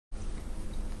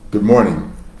Good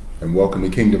morning and welcome to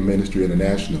Kingdom Ministry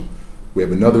International. We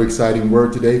have another exciting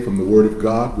word today from the Word of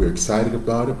God. We're excited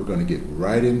about it. We're going to get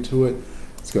right into it.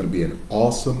 It's going to be an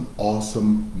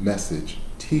awesome message,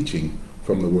 teaching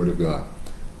from the Word of God.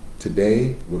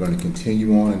 Today, we're going to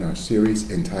continue on in our series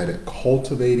entitled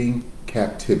Cultivating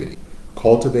Captivity.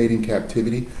 Cultivating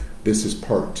Captivity. This is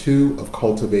part 2 of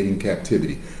Cultivating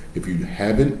Captivity. If you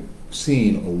haven't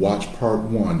seen or watched part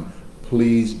 1,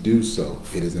 please do so.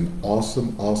 It is an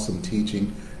awesome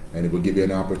teaching, and it will give you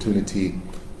an opportunity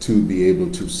to be able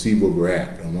to see where we're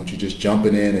at. I don't want you just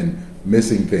jumping in and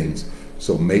missing things.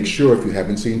 So make sure, if you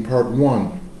haven't seen part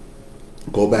 1,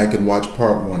 go back and watch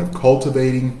part 1 of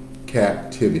Cultivating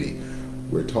Captivity.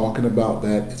 We're talking about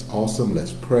that. It's awesome.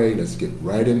 Let's pray. Let's get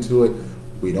right into it.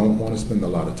 We don't want to spend a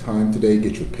lot of time today.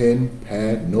 Get your pen,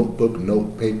 pad, notebook,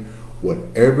 note paper,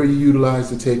 whatever you utilize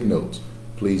to take notes.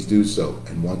 Please do so.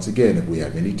 And once again, if we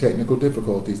have any technical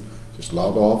difficulties, just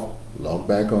log off, log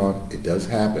back on. It does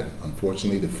happen.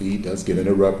 Unfortunately, the feed does get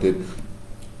interrupted,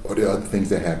 or there are other things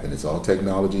that happen. It's all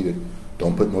technology. That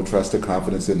don't put no trust or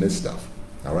confidence in this stuff.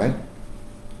 All right?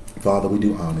 Father, we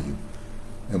do honor you.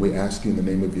 And we ask you in the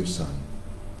name of your Son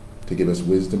to give us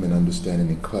wisdom and understanding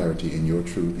and clarity in your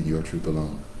truth and your truth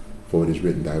alone. For it is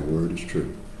written, thy word is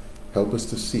true. Help us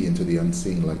to see into the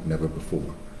unseen like never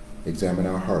before. Examine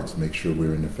our hearts, make sure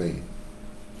we're in the faith.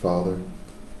 Father,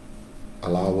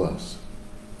 allow us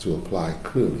to apply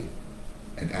clearly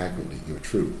and accurately your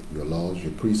truth, your laws,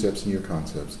 your precepts, and your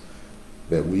concepts,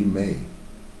 that we may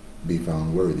be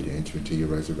found worthy to enter into your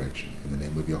resurrection. In the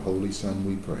name of your holy Son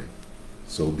we pray.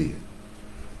 So be it.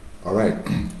 All right,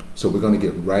 so we're going to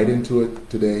get right into it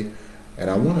today, and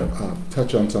I want to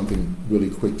touch on something really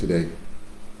quick today.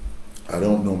 I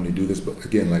don't normally do this, but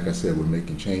again, like I said, we're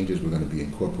making changes. We're going to be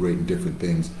incorporating different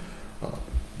things.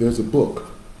 There's a book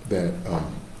that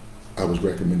I was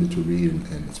recommended to read,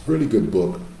 and it's a really good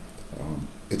book.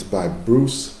 It's by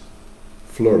Bruce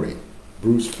Fleury.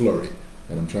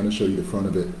 And I'm trying to show you the front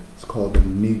of it. It's called The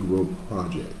Negro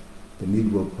Project. The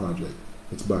Negro Project.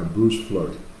 It's by Bruce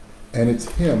Fleury. And it's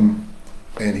him,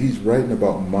 and he's writing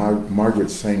about Margaret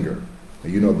Sanger. Now,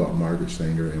 you know about Margaret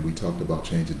Sanger, and we talked about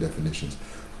changing definitions.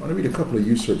 I want to read a couple of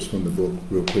excerpts from the book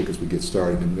real quick as we get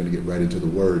started, and we're going to get right into the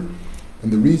word.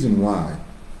 And the reason why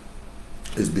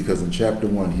is because in chapter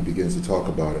 1, he begins to talk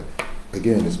about it.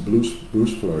 Again, it's Bruce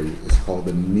Fleury. It's called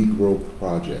the Negro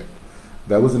Project.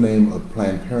 That was the name of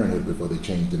Planned Parenthood before they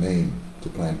changed the name to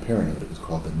Planned Parenthood. It was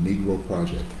called the Negro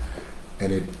Project.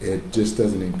 And it just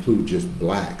doesn't include just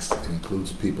blacks. It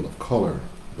includes people of color,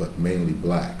 but mainly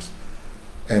blacks.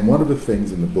 And one of the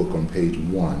things in the book on page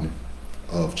 1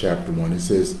 of chapter 1, it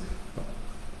says,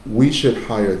 we should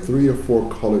hire 3 or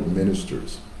 4 colored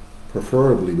ministers,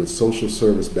 preferably with social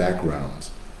service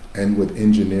backgrounds and with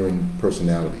engaging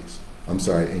personalities.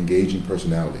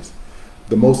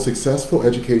 The most successful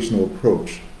educational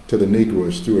approach to the Negro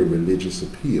is through a religious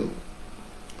appeal.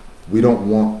 We don't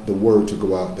want the word to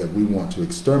go out that we want to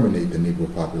exterminate the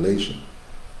Negro population.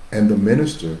 And the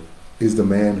minister is the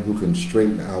man who can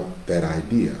straighten out that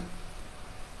idea,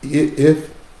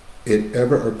 if it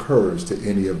ever occurs to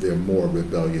any of their more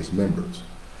rebellious members.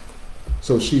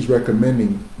 So she's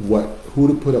recommending who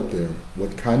to put up there,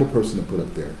 what kind of person to put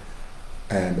up there,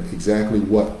 and exactly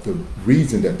what the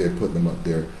reason that they're putting them up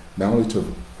there, not only to,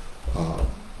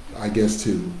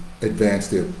 to advance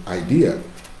their idea,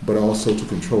 but also to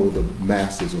control the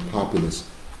masses or populace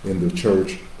in the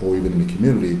church or even in the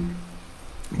community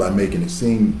by making it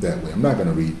seem that way. I'm not going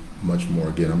to read much more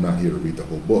again. I'm not here to read the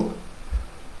whole book.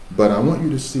 But I want you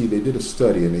to see, they did a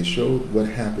study and they showed what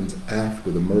happens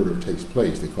after the murder takes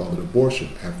place. They call it abortion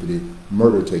after the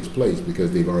murder takes place,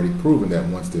 because they've already proven that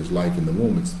once there's life in the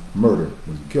womb, it's murder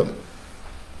when you kill it.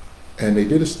 And they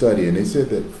did a study and they said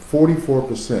that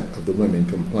 44% of the women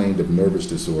complained of nervous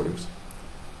disorders.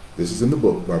 This is in the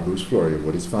book by Bruce Fleury,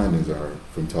 what his findings are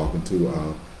from talking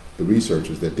to the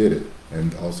researchers that did it,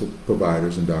 and also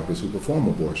providers and doctors who perform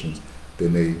abortions.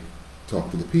 Then they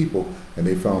talked to the people, and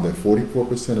they found that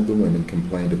 44% of the women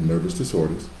complained of nervous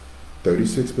disorders,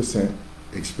 36%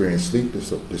 experienced sleep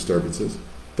disturbances,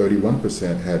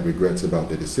 31% had regrets about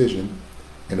their decision,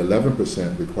 and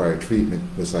 11% required treatment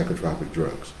with psychotropic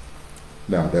drugs.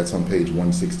 Now, that's on page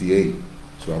 168.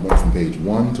 So I went from page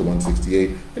 1 to 168,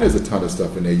 and there's a ton of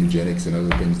stuff in there, eugenics and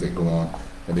other things that go on,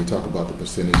 and they talk about the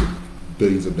percentage of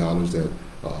billions of dollars that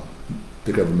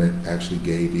the government actually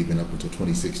gave even up until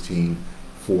 2016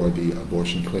 for the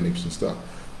abortion clinics and stuff.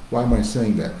 Why am I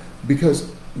saying that?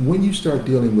 Because when you start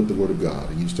dealing with the Word of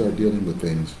God and you start dealing with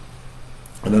things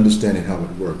and understanding how it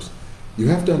works, you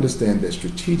have to understand that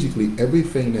strategically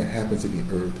everything that happens in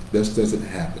the earth just doesn't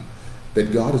happen.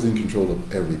 that God is in control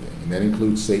of everything, and that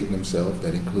includes Satan himself,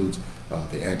 that includes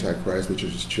the Antichrist, which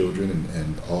is his children,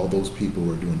 and all those people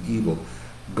who are doing evil.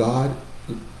 God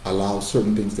allows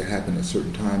certain things to happen at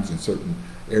certain times in certain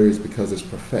areas because it's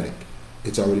prophetic.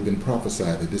 It's already been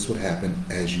prophesied that this would happen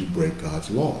as you break God's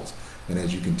laws and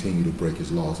as you continue to break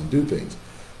his laws and do things.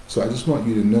 So I just want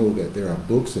you to know that there are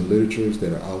books and literatures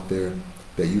that are out there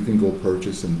that you can go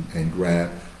purchase and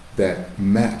grab that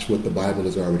match what the Bible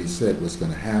has already said was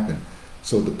going to happen.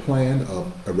 So the plan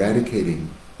of eradicating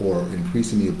or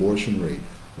increasing the abortion rate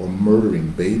or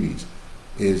murdering babies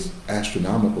is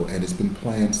astronomical, and it's been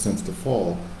planned since the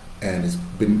fall. And it's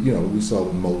been, we saw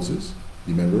with Moses.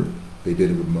 You remember? They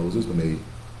did it with Moses when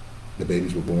the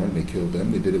babies were born. They killed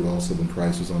them. They did it also when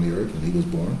Christ was on the earth and he was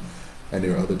born. And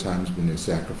there are other times when they're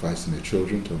sacrificing their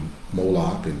children to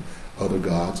Moloch and other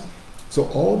gods. So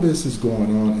all this is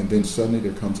going on, and then suddenly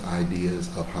there comes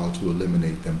ideas of how to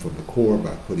eliminate them from the core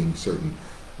by putting certain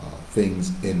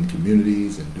things in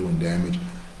communities and doing damage.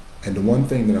 And the one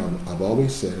thing that I've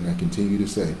always said, and I continue to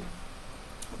say,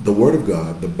 the Word of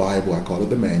God, the Bible, I call it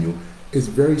the manual, is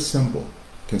very simple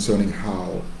concerning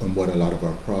how and what a lot of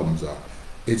our problems are.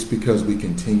 It's because we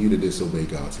continue to disobey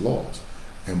God's laws,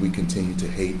 and we continue to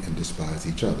hate and despise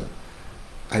each other.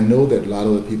 I know that a lot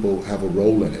of the people have a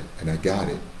role in it, and I got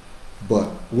it, but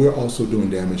we're also doing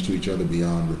damage to each other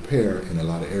beyond repair in a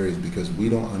lot of areas because we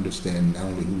don't understand not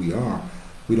only who we are,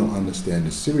 we don't understand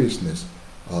the seriousness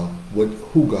of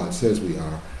who God says we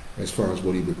are as far as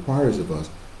what he requires of us,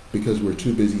 because we're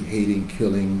too busy hating,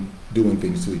 killing, doing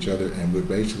things to each other, and we're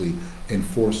basically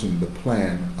enforcing the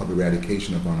plan of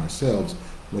eradication upon ourselves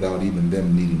without even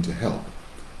them needing to help.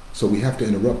 So we have to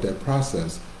interrupt that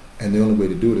process, and the only way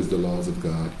to do it is the laws of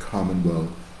God, commonwealth,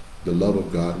 the love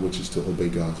of God, which is to obey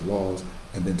God's laws,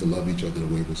 and then to love each other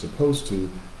the way we're supposed to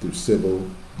through civil,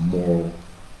 moral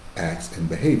acts and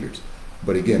behaviors.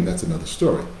 But again, that's another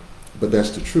story. But that's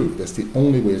the truth. That's the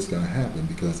only way it's going to happen,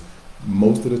 because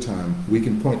most of the time we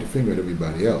can point the finger at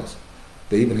everybody else.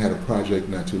 They even had a project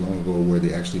not too long ago where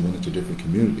they actually went into different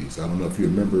communities. I don't know if you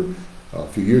remember, a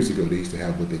few years ago they used to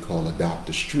have what they call Adopt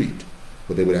a Street,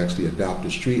 where they would actually adopt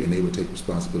a street and they would take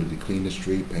responsibility to clean the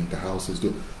street, paint the houses,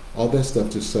 do all that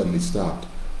stuff. Just suddenly stopped.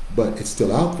 But it's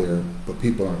still out there, but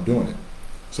people aren't doing it.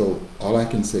 So all I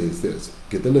can say is this: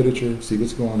 get the literature, see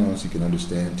what's going on so you can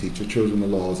understand, teach your children the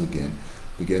laws again,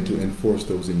 begin to enforce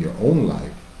those in your own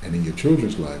life and in your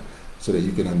children's life so that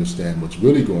you can understand what's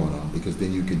really going on, because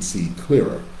then you can see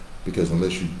clearer. Because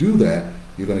unless you do that,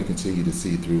 you're going to continue to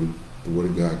see through, the Word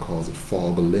of God calls it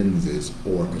fog lenses,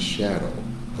 or a shadow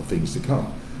of things to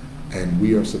come. And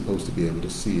we are supposed to be able to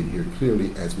see and hear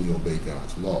clearly as we obey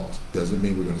God's laws. Doesn't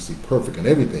mean we're going to see perfect in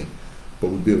everything,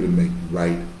 but we'll be able to make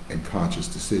right and conscious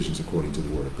decisions according to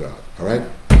the Word of God. All right?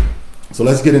 So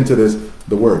let's get into this,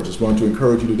 the Word. Just wanted to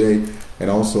encourage you today,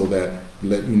 and also that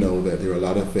let you know that there are a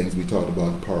lot of things we talked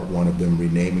about, part one of them,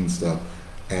 renaming stuff.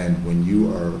 And when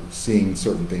you are seeing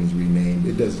certain things renamed,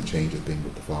 it doesn't change a thing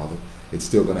with the Father. It's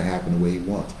still going to happen the way he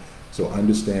wants. So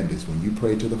understand this: when you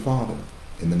pray to the Father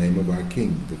in the name of our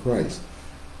King, the Christ,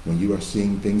 when you are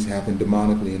seeing things happen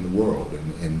demonically in the world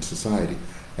and in society,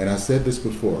 and I said this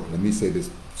before, let me say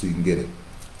this so you can get it.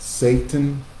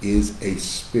 Satan is a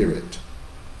spirit.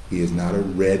 He is not a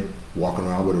red, walking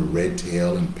around with a red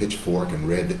tail and pitchfork and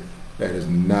red. That is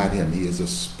not him. He is a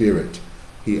spirit.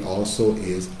 He also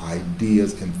is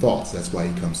ideas and thoughts. That's why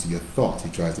he comes to your thoughts.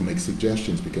 He tries to make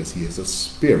suggestions because he is a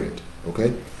spirit.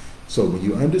 Okay? So when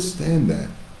you understand that,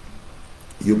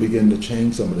 you'll begin to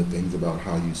change some of the things about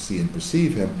how you see and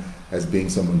perceive him as being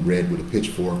someone red with a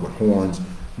pitchfork with horns.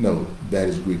 No, that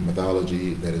is Greek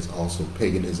mythology. That is also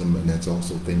paganism, and that's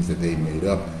also things that they made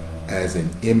up as an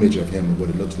image of him and what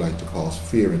it looks like to cause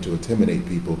fear and to intimidate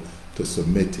people to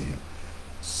submit to him.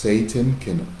 Satan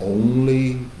can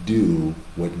only do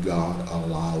what God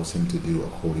allows him to do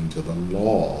according to the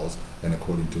laws and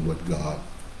according to what God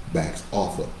backs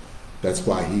off of. That's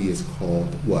why he is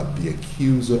called what? The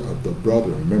accuser of the brother.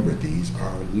 Remember, these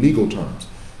are legal terms.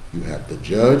 You have the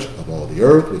judge of all the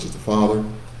earth, which is the Father.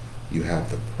 You have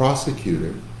the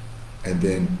prosecutor. And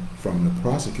then from the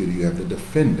prosecutor, you have the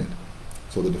defendant.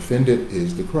 So the defendant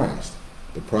is the Christ.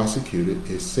 The prosecutor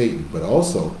is Satan. But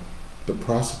also,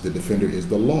 the defender is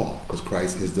the law, because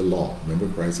Christ is the law.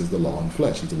 Remember, Christ is the law in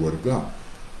flesh. He's the Word of God.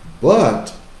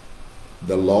 But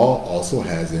the law also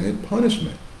has in it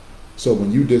punishment. So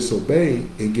when you disobey,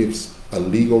 it gives a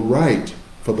legal right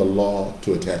for the law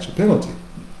to attach a penalty.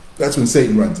 That's when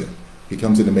Satan runs in. He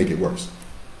comes in to make it worse.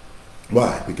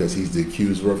 Why? Because he's the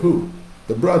accuser of who?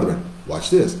 The brethren.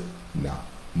 Watch this.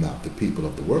 Not the people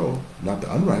of the world, not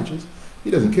the unrighteous.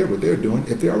 He doesn't care what they're doing.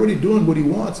 If they're already doing what he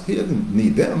wants, he doesn't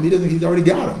need them. He's already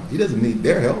got them. He doesn't need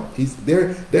their help.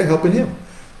 They're helping him.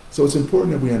 So it's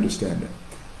important that we understand that.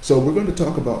 So we're going to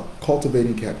talk about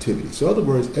cultivating captivity. So in other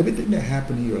words, everything that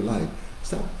happened in your life,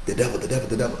 it's not the devil, the devil,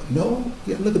 the devil. No,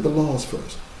 you got to look at the laws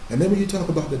first. And then when you talk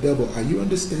about the devil, are you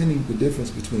understanding the difference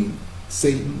between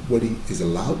Satan, what he is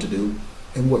allowed to do,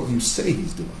 and what you say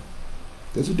he's doing?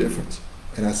 There's a difference.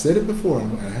 And I said it before,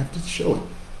 and I have to show it.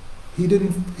 He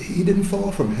didn't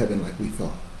fall from heaven like we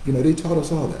thought. You know, they taught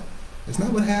us all that. It's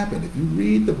not what happened. If you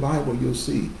read the Bible, you'll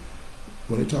see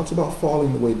when it talks about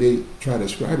falling the way they try to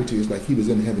describe it to you, it's like he was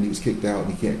in heaven, he was kicked out,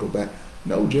 and he can't go back.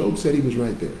 No, Job said he was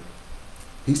right there.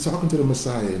 He's talking to the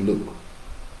Messiah in Luke.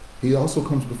 He also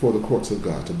comes before the courts of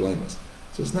God to blame us.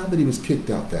 So it's not that he was kicked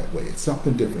out that way. It's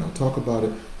something different. I'll talk about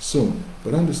it soon.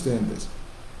 But understand this.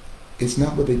 It's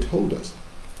not what they told us.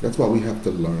 That's why we have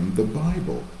to learn the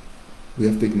Bible. We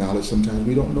have to acknowledge sometimes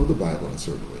we don't know the Bible in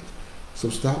certain ways. So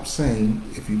stop saying,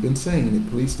 if you've been saying it,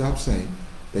 please stop saying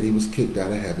that he was kicked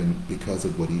out of heaven because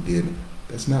of what he did.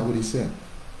 That's not what he said.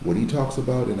 What he talks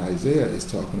about in Isaiah is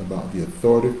talking about the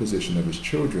authoritative position of his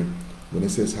children when it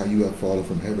says, how you have fallen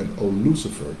from heaven, O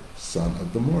Lucifer, son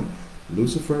of the morning.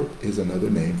 Lucifer is another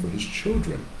name for his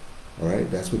children. All right?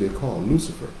 That's what they're called,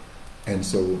 Lucifer. And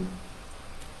so,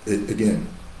 again,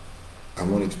 I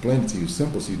want to explain it to you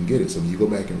simple so you can get it. So when you go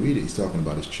back and read it, he's talking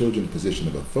about his children's position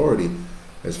of authority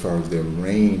as far as their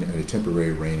reign, a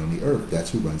temporary reign on the earth.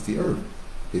 That's who runs the earth.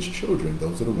 His children,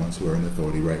 those are the ones who are in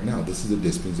authority right now. This is a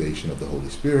dispensation of the Holy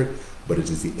Spirit, but it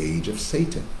is the age of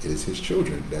Satan. It is his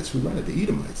children. That's who run it, the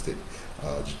Edomites.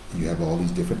 You have all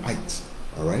these different ites,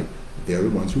 all right? They're the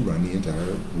ones who run the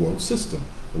entire world system,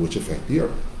 which affect the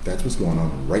earth. That's what's going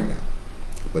on right now.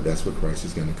 But that's what Christ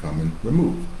is going to come and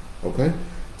remove, okay?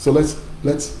 So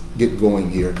let's get going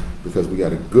here because we got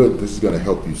this is going to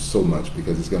help you so much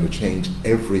because it's going to change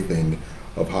everything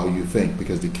of how you think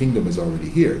because the kingdom is already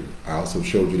here. I also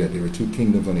showed you that there were two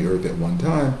kingdoms on the earth at one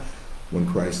time when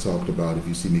Christ talked about, if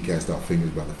you see me cast out fingers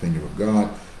by the finger of God,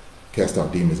 cast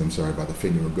out demons, by the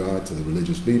finger of God to the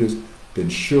religious leaders, then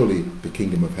surely the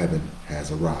kingdom of heaven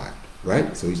has arrived,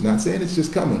 right? So he's not saying it's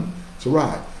just coming, it's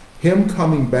arrived. Him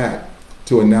coming back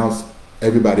to announce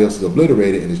everybody else is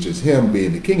obliterated and it's just him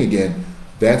being the king again,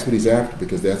 that's what he's after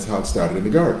because that's how it started in the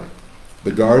garden.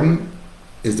 The garden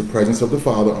is the presence of the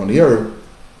Father on the earth,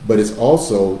 but it's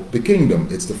also the kingdom.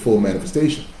 It's the full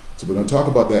manifestation. So we're going to talk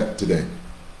about that today.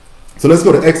 So let's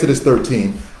go to Exodus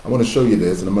 13. I want to show you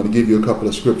this, and I'm going to give you a couple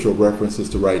of scriptural references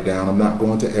to write down. I'm not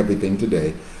going to everything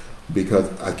today because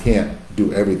I can't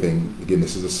do everything. Again,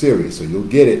 this is a series, so you'll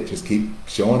get it. Just keep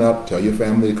showing up. Tell your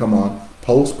family to come on.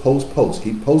 Post.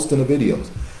 Keep posting the videos.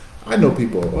 I know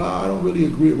people, well, I don't really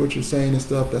agree with what you're saying and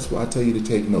stuff. That's why I tell you to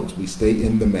take notes. We stay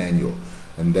in the manual,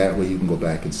 and that way you can go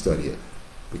back and study it.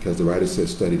 Because the writer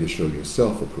says study to show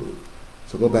yourself approved.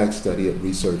 So go back, study it,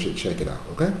 research it, check it out,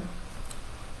 okay?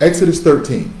 Exodus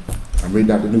 13. I'm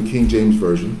reading out the New King James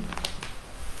Version.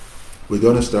 We're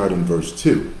going to start in verse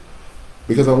 2.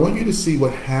 Because I want you to see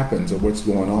what happens or what's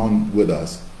going on with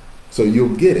us so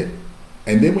you'll get it.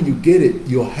 And then when you get it,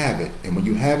 you'll have it. And when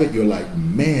you have it, you're like,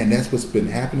 man, that's what's been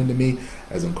happening to me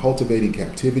as I'm cultivating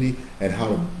captivity and how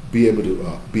to be able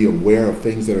to be aware of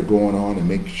things that are going on and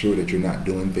make sure that you're not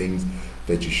doing things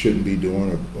that you shouldn't be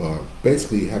doing, or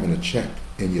basically having a check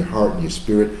in your heart and your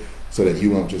spirit so that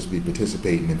you won't just be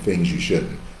participating in things you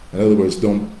shouldn't. In other words,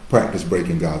 don't practice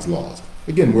breaking God's laws.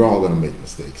 Again, we're all going to make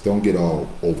mistakes. Don't get all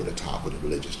over the top with the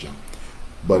religious junk.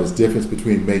 But it's difference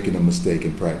between making a mistake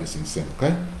and practicing sin,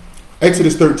 okay?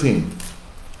 Exodus 13,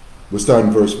 we'll start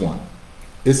in verse 1.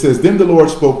 It says, Then the Lord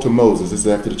spoke to Moses. This is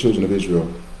after the children of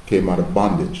Israel came out of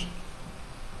bondage.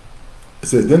 It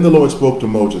says, Then the Lord spoke to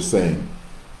Moses, saying,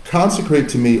 Consecrate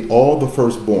to me all the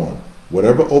firstborn,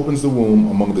 whatever opens the womb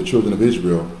among the children of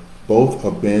Israel, both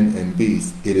of men and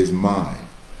beasts, it is mine.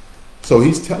 So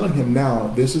he's telling him now,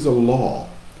 this is a law.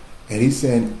 And he's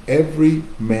saying every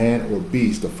man or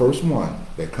beast, the first one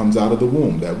that comes out of the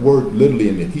womb, that word literally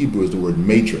in the Hebrew is the word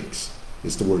matrix.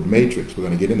 It's the word matrix. We're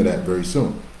going to get into that very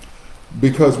soon.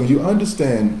 Because when you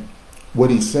understand what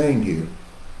he's saying here,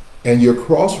 and your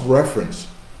cross-reference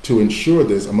to ensure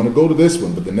this, I'm going to go to this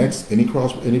one, but the next, any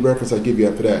reference I give you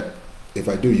after that, if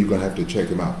I do, you're going to have to check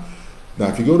them out. Now,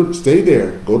 if you stay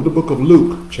there, go to the book of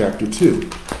Luke, chapter 2,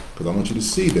 because I want you to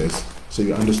see this so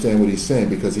you understand what he's saying,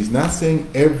 because he's not saying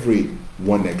every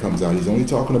one that comes out. He's only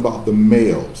talking about the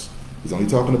males. He's only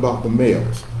talking about the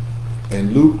males.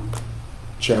 And Luke,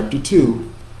 chapter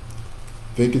 2,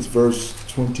 I think it's verse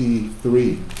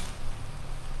 23.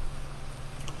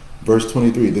 Verse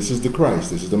 23, this is the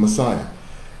Christ, this is the Messiah.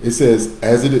 It says,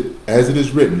 as it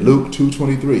is written, Luke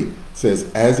 2:23,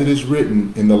 says, as it is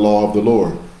written in the law of the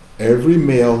Lord, every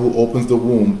male who opens the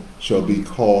womb shall be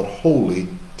called holy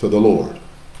to the Lord.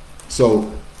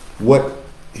 So what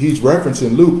he's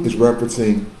referencing, Luke is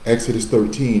referencing Exodus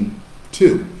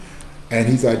 13:2. And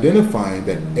he's identifying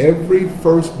that every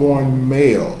firstborn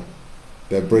male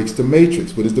that breaks the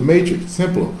matrix. What is the matrix?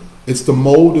 Simple. It's the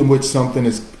mold in which something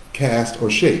is cast or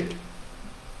shaped.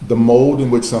 The mold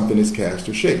in which something is cast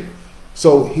or shaped.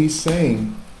 So he's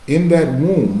saying in that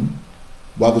womb,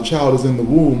 while the child is in the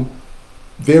womb,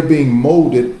 they're being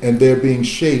molded and they're being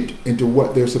shaped into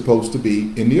what they're supposed to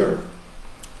be in the earth.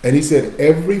 And he said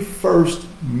every first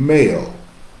male,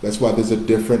 that's why there's a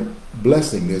different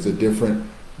blessing, there's a different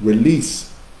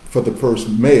release for the first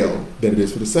male than it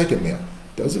is for the second male.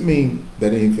 Doesn't mean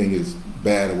that anything is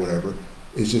bad or whatever,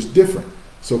 it's just different.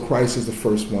 So Christ is the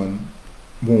first one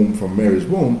womb from Mary's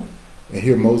womb, and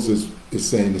here Moses is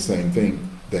saying the same thing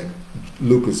that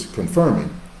Luke is confirming,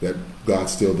 that God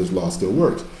still, this law still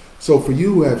works. So for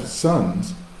you who have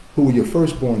sons, who were your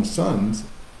firstborn sons,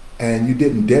 and you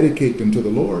didn't dedicate them to the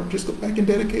Lord, just go back and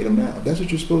dedicate them now. That's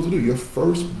what you're supposed to do, your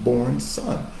firstborn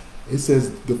son. It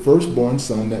says the firstborn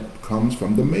son that comes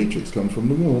from the matrix, comes from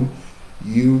the womb,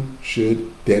 you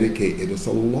should dedicate. It is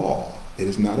a law. It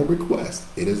is not a request.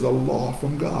 It is a law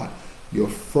from God. Your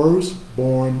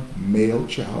firstborn male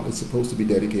child is supposed to be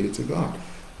dedicated to God.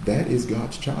 That is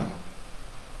God's child.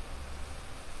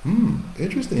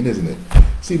 Interesting, isn't it?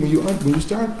 See, when you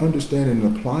start understanding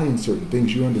and applying certain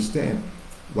things, you understand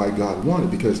why God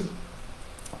wanted, because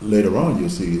later on you'll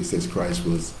see it says Christ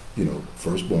was,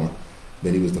 firstborn.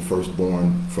 Then he was the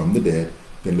firstborn from the dead.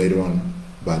 Then later on,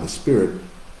 by the Spirit,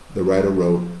 the writer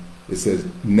wrote, it says,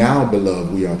 now,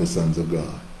 beloved, we are the sons of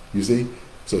God. You see?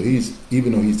 So he's,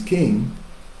 even though he's king,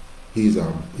 he's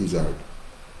our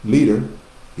leader,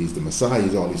 he's the Messiah,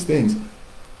 he's all these things.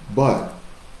 But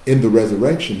in the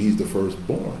resurrection, he's the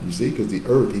firstborn. You see? Because the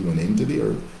earth, he went into the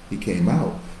earth, he came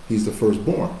out. He's the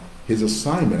firstborn. His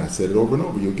assignment, I said it over and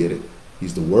over, you'll get it.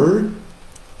 He's the Word.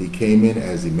 He came in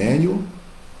as Emmanuel,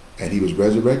 and he was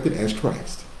resurrected as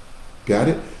Christ. Got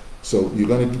it? So you're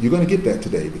gonna get that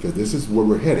today, because this is where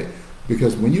we're headed.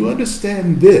 Because when you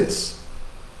understand this,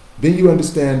 then you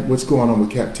understand what's going on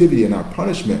with captivity and our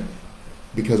punishment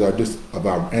because of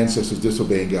our ancestors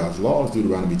disobeying God's laws.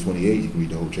 Deuteronomy 28, you can read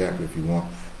the whole chapter if you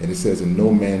want. And it says, and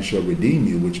no man shall redeem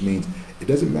you, which means it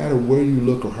doesn't matter where you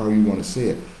look or how you want to say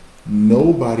it.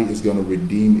 Nobody is going to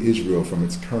redeem Israel from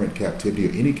its current captivity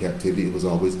or any captivity. It was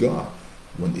always God.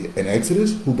 In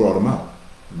Exodus, who brought them out?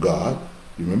 God.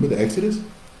 You remember the Exodus?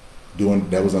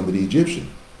 That was under the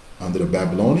Egyptian. Under the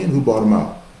Babylonian, who brought them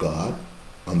out? God.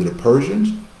 Under the Persians,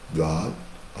 God.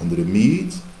 Under the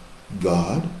Medes,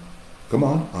 God. Come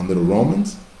on. Under the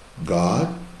Romans,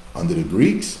 God. Under the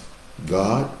Greeks,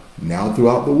 God. Now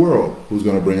throughout the world, who's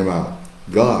going to bring them out?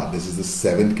 God. This is the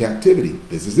seventh captivity.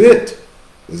 This is it.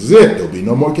 This is it. There'll be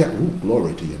no more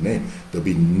glory to your name. There'll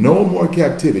be no more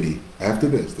captivity after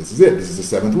this. This is it. This is the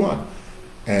seventh one.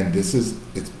 And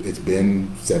it's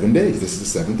been 7 days. This is the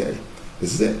seventh day.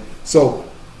 This is it. So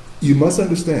you must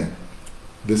understand,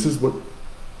 this is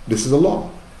a law.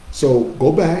 So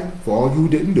go back, for all you who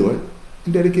didn't do it,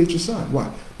 and dedicate your son.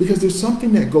 Why? Because there's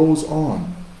something that goes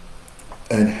on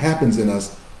and happens in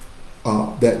us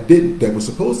that was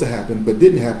supposed to happen, but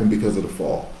didn't happen because of the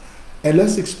fall. And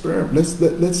let's experiment.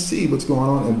 Let's see what's going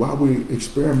on, and while we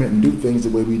experiment and do things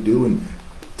the way we do and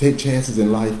take chances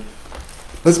in life,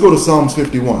 let's go to Psalms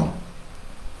 51.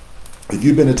 If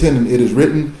you've been attending, it is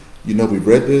written. We've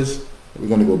read this. We're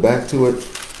going to go back to it.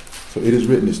 So it is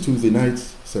written. It's Tuesday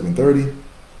nights, 7:30.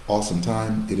 Awesome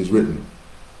time. It is written.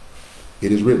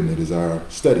 It is written. It is our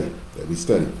study that we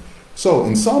study. So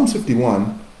in Psalms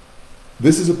 51,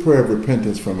 this is a prayer of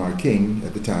repentance from our king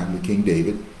at the time, the King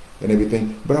David, and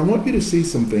everything. But I want you to see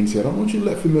some things here. I don't want you to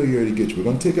let familiarity get you. We're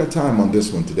going to take our time on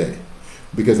this one today,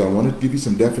 because I want to give you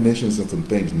some definitions and some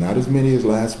things, not as many as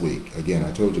last week. Again,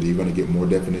 I told you that you're going to get more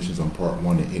definitions on part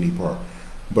one than any part.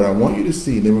 But I want you to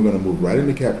see, and then we're going to move right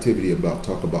into captivity,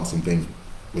 talk about some things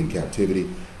in captivity.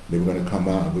 Then we're going to come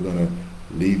out and we're going to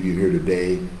leave you here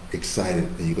today excited.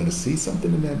 And you're going to see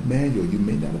something in that manual you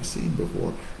may not have seen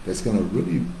before that's going to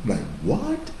really,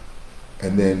 what?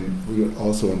 And then we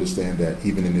also understand that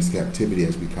even in this captivity,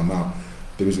 as we come out,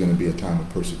 there is going to be a time of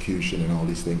persecution and all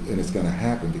these things. And it's going to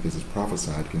happen because it's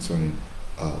prophesied concerning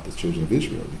the children of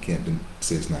Israel. You can't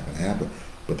say it's not going to happen,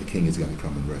 but the king is going to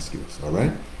come and rescue us. All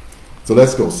right? So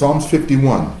let's go. Psalms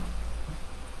 51.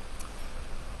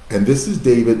 And this is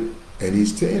David And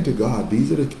he's saying to God,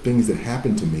 these are the things that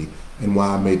happened to me and why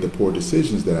I made the poor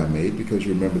decisions that I made. Because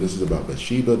you remember, this is about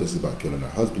Bathsheba. This is about killing her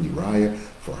husband, Uriah,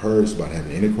 for her. It's about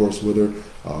having intercourse with her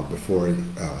before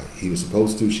he was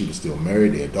supposed to. She was still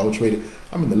married. They adulterated.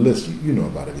 I mean, the list, you know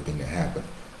about everything that happened.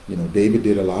 You know, David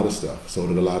did a lot of stuff. So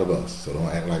did a lot of us. So don't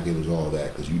act like it was all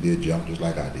that, because you did jump just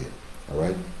like I did. All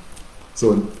right?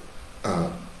 So in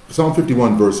Psalm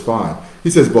 51, verse 5, he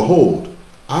says, behold,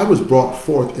 I was brought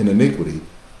forth in iniquity,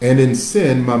 and in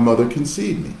sin my mother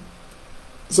conceived me.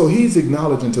 So he's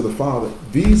acknowledging to the Father,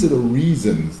 these are the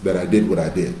reasons that I did what I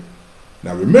did.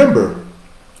 Now remember,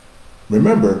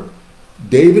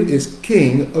 David is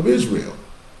king of Israel.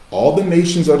 All the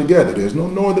nations are together. There's no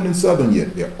northern and southern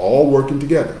yet. They're all working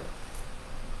together.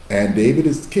 And David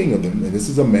is king of them, and this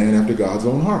is a man after God's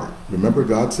own heart. Remember,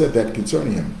 God said that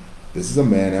concerning him. This is a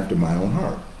man after my own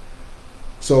heart.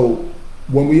 So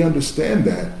when we understand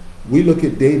that, we look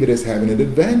at David as having an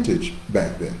advantage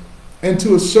back then. And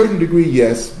to a certain degree,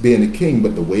 yes, being a king,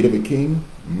 but the weight of a king,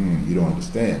 you don't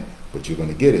understand. But you're going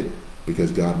to get it,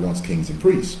 because God wants kings and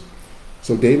priests.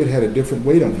 So David had a different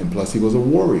weight on him, plus he was a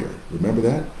warrior. Remember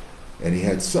that? And he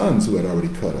had sons who had already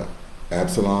cut up.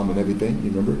 Absalom and everything, you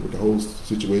remember? With the whole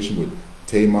situation with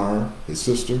Tamar, his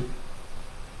sister,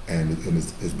 and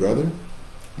his brother.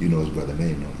 You know his brother's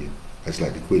name, don't you? I just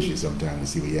like to quiz you sometime to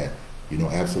see where you're at. You know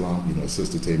Absalom? You know his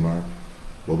sister Tamar?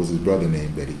 What was his brother's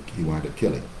name that he wound up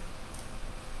killing?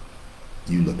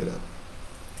 You look it up.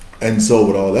 And so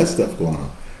with all that stuff going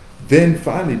on, then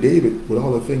finally David, with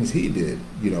all the things he did,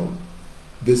 you know,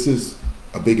 this is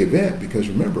a big event, because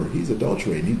remember, he's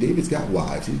adulterating. David's got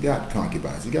wives, he's got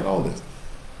concubines, he's got all this.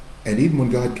 And even when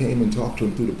God came and talked to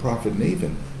him through the prophet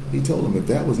Nathan, he told him, if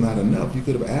that was not enough, you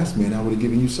could have asked me and I would have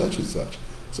given you such and such.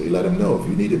 So he let him know, if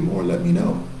you needed more, let me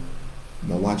know.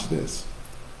 Now watch this.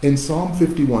 In Psalm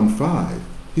 51:5,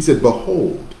 he said,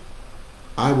 behold,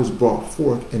 I was brought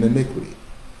forth in iniquity.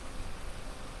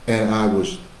 And I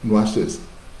was, watch this,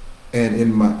 and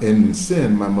in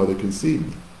sin my mother conceived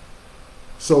me.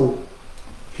 So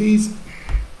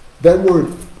that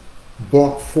word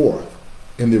brought forth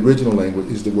in the original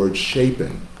language is the word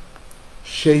shapen.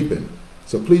 Shapen.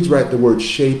 So please write the word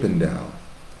shapen down.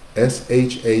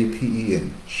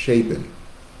 S-H-A-P-E-N. Shapen.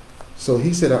 So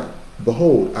he said,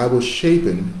 behold, I was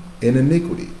shapen in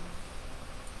iniquity.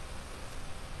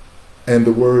 And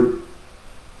the word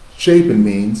shapen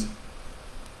means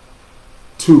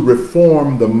to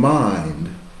reform the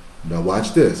mind. Now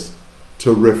watch this.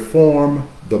 To reform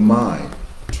the mind.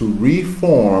 To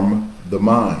reform the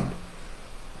mind.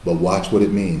 But watch what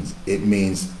it means. It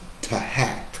means to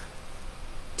hack.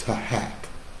 To hack.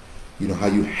 You know how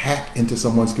you hack into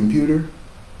someone's computer?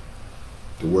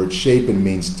 The word shapen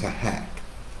means to hack.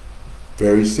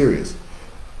 Very serious.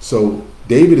 So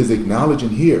David is acknowledging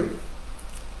here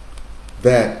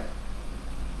that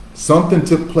something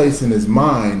took place in his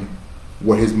mind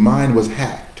where his mind was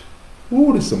hacked.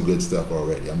 Ooh, there's some good stuff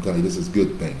already. I'm telling you, this is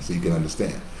good things, so you can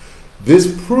understand.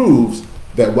 This proves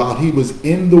that while he was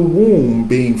in the womb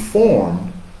being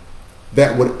formed,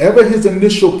 that whatever his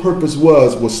initial purpose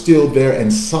was still there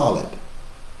and solid.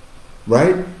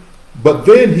 Right? But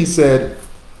then he said,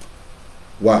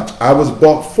 watch, I was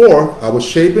brought forth, I was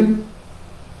shapen.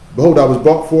 Behold, I was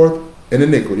brought forth in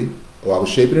iniquity. Or I was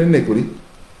shapen in iniquity.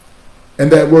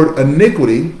 And that word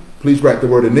iniquity, please write the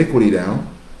word iniquity down.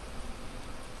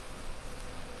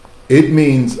 It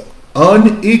means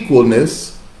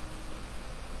unequalness,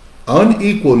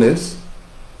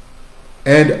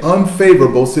 and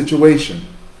unfavorable situation.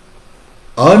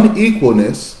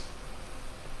 Unequalness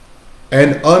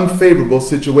and unfavorable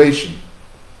situation.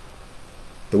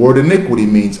 The word iniquity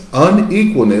means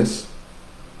unequalness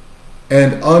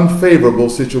and unfavorable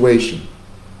situation.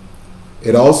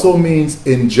 It also means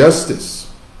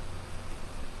injustice.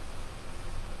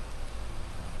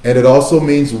 And it also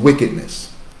means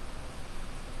wickedness.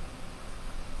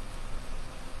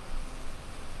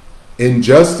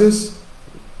 Injustice,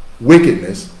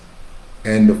 wickedness,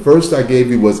 and the first I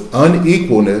gave you was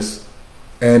unequalness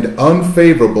and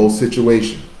unfavorable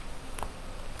situation.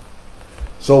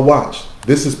 So watch,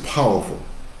 this is powerful.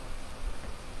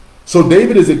 So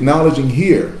David is acknowledging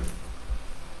here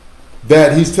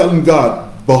that he's telling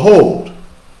God, behold,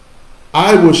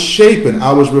 I was shapen,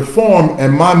 I was reformed,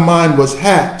 and my mind was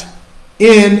hacked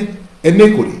in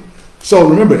iniquity. So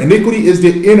remember, iniquity is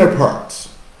the inner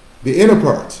parts. The inner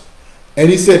parts. And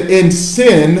he said, in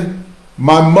sin,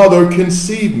 my mother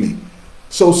conceived me.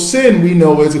 So sin, we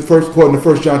know, is according to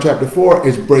 1 John chapter 4,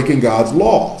 is breaking God's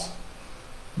laws.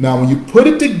 Now, when you put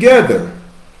it together,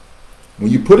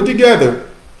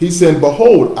 he said,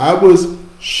 behold, I was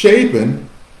shapen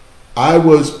I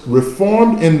was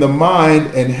reformed in the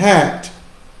mind and hacked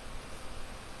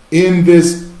in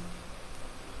this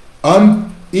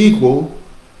unequal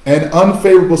and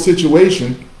unfavorable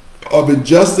situation of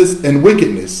injustice and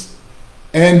wickedness.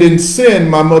 And in sin,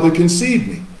 my mother conceived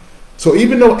me. So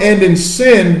even though and in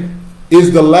sin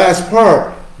is the last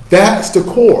part, that's the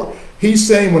core. He's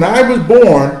saying when I was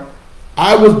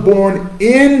born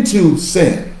into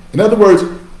sin. In other words,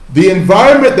 the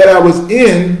environment that I was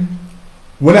in,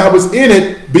 when I was in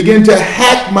it, began to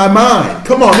hack my mind.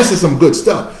 Come on, this is some good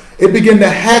stuff. It began to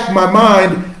hack my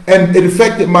mind, and it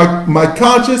affected my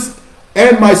conscious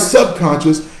and my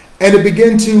subconscious, and it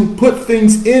began to put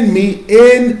things in me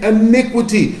in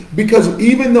iniquity. Because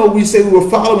even though we say we were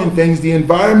following things, the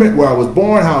environment where I was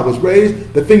born, how I was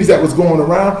raised, the things that was going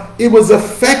around, it was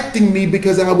affecting me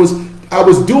because I was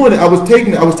doing it. I was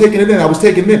taking it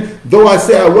in. Though I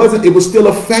say I wasn't, it was still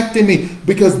affecting me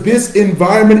because this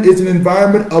environment is an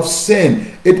environment of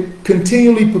sin. It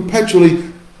continually,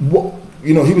 perpetually,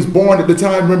 he was born at the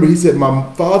time. Remember, he said,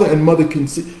 my father and mother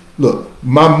conceived. Look,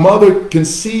 my mother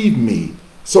conceived me.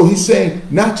 So he's saying,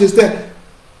 not just that,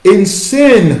 in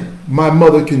sin, my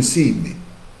mother conceived me.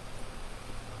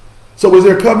 So was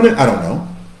there a covenant? I don't know.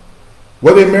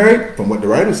 Were they married? From what the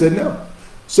writer said, no.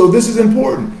 So this is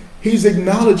important. He's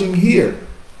acknowledging here.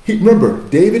 Remember,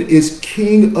 David is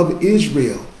king of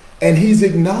Israel, and he's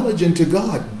acknowledging to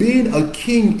God, being a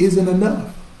king isn't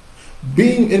enough.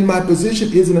 Being in my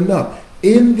position isn't enough.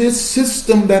 In this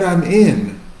system that I'm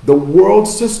in, the world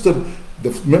system,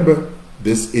 remember,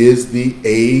 this is the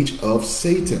age of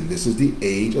Satan. This is the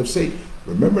age of Satan.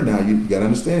 Remember now, you got to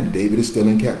understand, David is still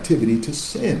in captivity to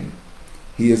sin.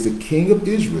 He is the king of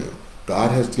Israel.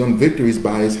 God has done victories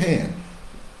by his hand.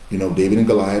 David and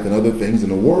Goliath and other things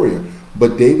and a warrior.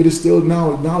 But David is still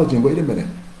now acknowledging, wait a minute,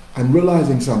 I'm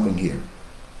realizing something here.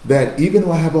 That even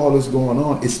though I have all this going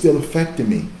on, it's still affecting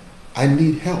me. I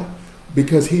need help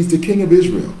because he's the king of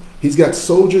Israel. He's got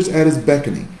soldiers at his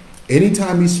beckoning.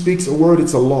 Anytime he speaks a word,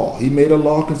 it's a law. He made a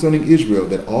law concerning Israel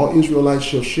that all Israelites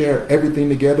shall share everything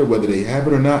together, whether they have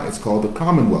it or not. It's called the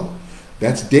Commonwealth.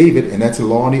 That's David, and that's a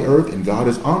law on the earth, and God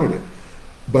has honored it.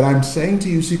 But I'm saying to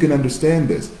you so you can understand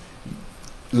this.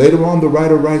 Later on, the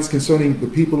writer writes concerning the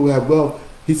people who have wealth.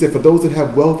 He said, for those that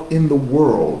have wealth in the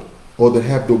world, or that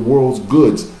have the world's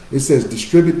goods, it says,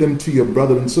 distribute them to your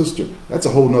brother and sister. That's a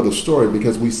whole nother story,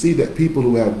 because we see that people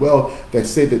who have wealth that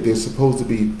say that they're supposed to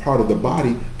be part of the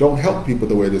body don't help people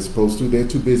the way they're supposed to. They're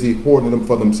too busy hoarding them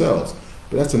for themselves.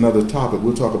 But that's another topic.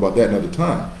 We'll talk about that another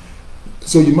time.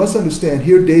 So you must understand,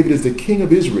 here David is the king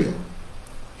of Israel,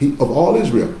 of all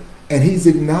Israel. And he's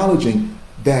acknowledging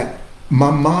that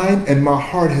my mind and my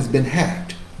heart has been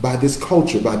hacked by this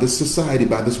culture, by this society,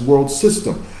 by this world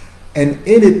system. And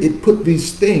in it, it put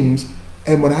these things.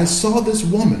 And when I saw this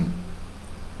woman,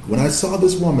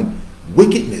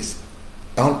 wickedness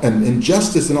and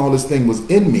injustice and all this thing was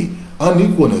in me,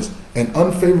 unequalness and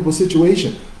unfavorable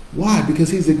situation. Why? Because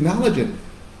he's acknowledging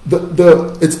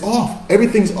it's off.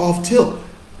 Everything's off tilt.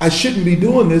 I shouldn't be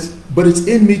doing this, but it's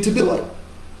in me to do it.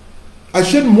 I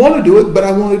shouldn't want to do it, but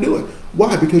I want to do it.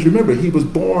 Why? Because remember, he was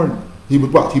born, he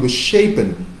was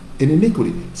shapen in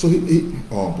iniquity. So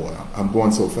oh boy, I'm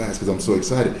going so fast because I'm so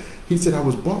excited. He said, I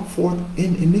was brought forth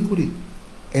in iniquity,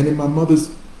 and in my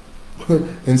mother's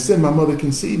in sin, my mother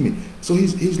conceived me. So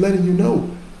he's letting you know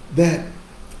that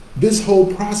this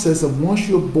whole process of once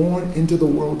you're born into the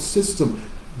world system,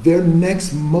 their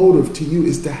next motive to you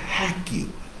is to hack you.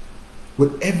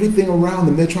 With everything around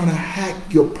them, they're trying to hack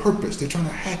your purpose. They're trying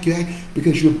to hack you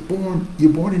because you're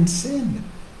born in sin,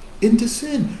 into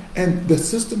sin. And the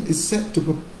system is set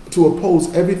to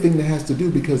oppose everything that has to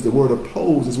do, because the word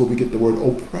oppose is where we get the word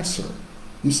oppressor.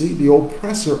 You see, the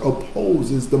oppressor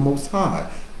opposes the Most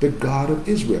High, the God of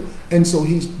Israel. And so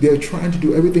they're trying to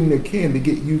do everything they can to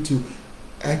get you to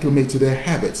acclimate to their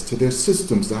habits, to their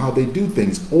systems, to how they do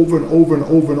things over and over and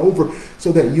over and over,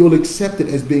 so that you'll accept it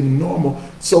as being normal.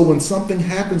 So when something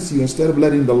happens to you, instead of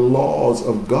letting the laws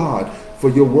of God, for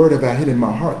your word have I hid in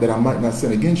my heart that I might not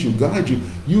sin against you, guide you,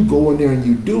 you go in there and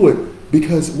you do it.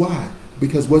 Because why?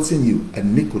 Because what's in you?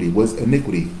 Iniquity. What's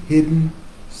iniquity? Hidden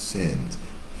sins,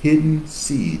 hidden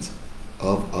seeds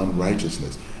of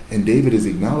unrighteousness. And David is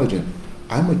acknowledging,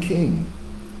 I'm a king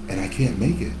and I can't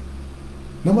make it.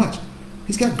 Not much.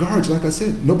 He's got guards, like I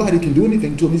said. Nobody can do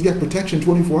anything to him. He's got protection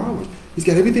 24 hours. He's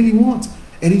got everything he wants.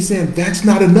 And he's saying, that's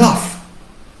not enough.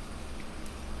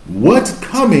 What's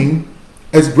coming,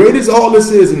 as great as all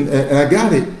this is, and I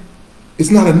got it,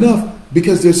 it's not enough,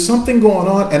 because there's something going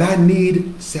on and I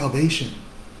need salvation.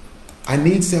 I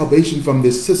need salvation from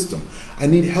this system. I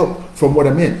need help from what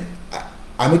I'm in.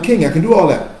 I'm a king. I can do all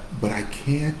that. but I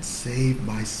can't save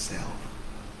myself.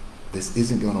 This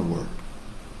isn't going to work.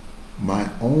 My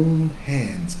own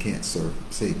hands can't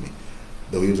save me.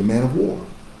 Though he was a man of war,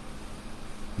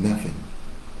 nothing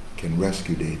can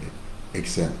rescue David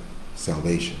except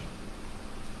salvation.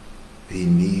 He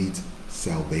needs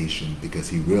salvation because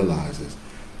he realizes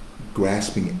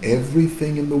grasping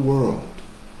everything in the world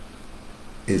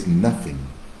is nothing,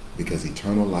 because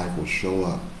eternal life will show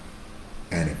up.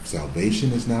 And if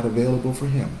salvation is not available for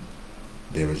him,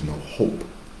 there is no hope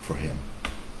for him.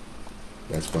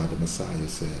 That's why the Messiah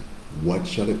said, what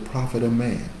shall it profit a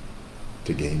man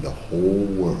to gain the whole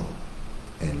world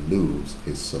and lose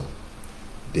his soul?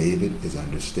 David is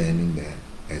understanding that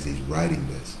as he's writing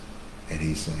this, and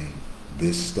he's saying,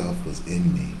 this stuff was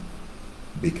in me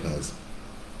because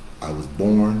I was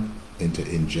born into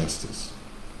injustice.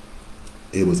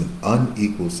 It was an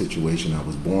unequal situation I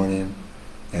was born in,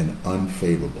 an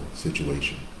unfavorable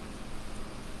situation.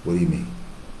 What do you mean?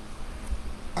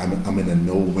 I'm in a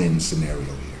no-win scenario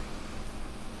here,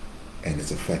 and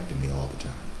it's affecting me all the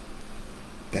time.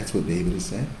 That's what David is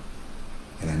saying,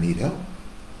 and I need help.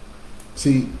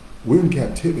 See, we're in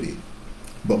captivity,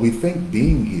 but we think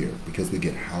being here, because we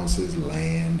get houses,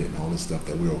 land, and all this stuff,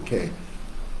 that we're okay.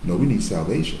 No, we need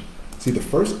salvation. See, the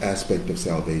first aspect of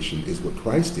salvation is what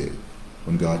Christ did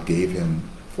when God gave him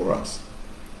for us.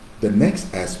 The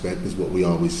next aspect is what we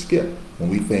always skip when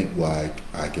we think, well,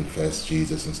 I confess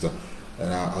Jesus and stuff,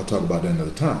 and I'll talk about that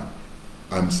another time.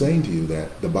 I'm saying to you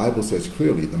that the Bible says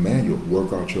clearly, the manual,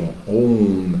 work out your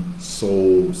own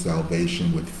soul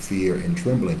salvation with fear and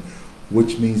trembling,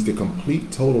 which means the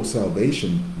complete total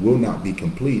salvation will not be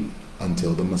complete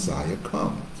until the Messiah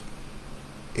comes.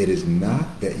 It is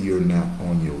not that you're not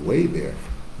on your way there,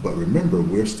 but remember,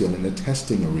 we're still in the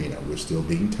testing arena. We're still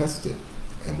being tested,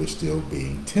 and we're still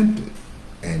being tempted,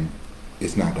 and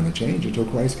it's not going to change until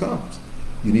Christ comes.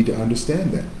 You need to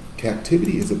understand that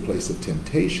captivity is a place of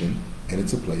temptation, and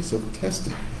it's a place of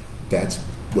testing. That's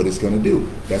what it's going to do.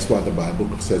 That's why the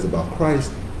Bible says about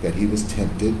Christ that he was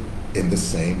tempted in the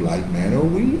same like manner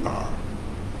we are.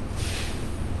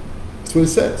 That's what it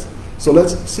says. So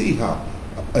let's see how.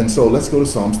 And so let's go to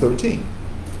Psalms 13.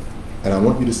 And I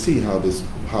want you to see how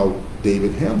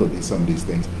David handled some of these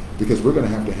things, because we're going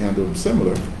to have to handle them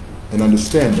similar and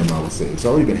understand them, I would say. It's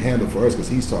already been handled for us because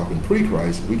he's talking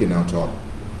pre-Christ. We can now talk,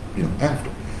 after.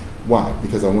 Why?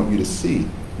 Because I want you to see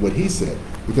what he said.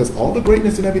 Because all the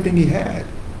greatness and everything he had,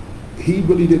 he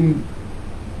really didn't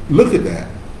look at that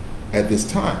at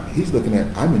this time. He's looking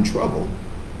at, I'm in trouble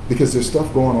because there's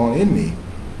stuff going on in me,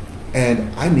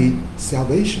 and I need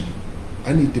salvation.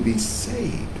 I need to be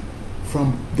saved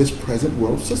from this present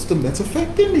world system that's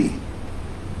affecting me.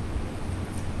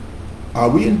 Are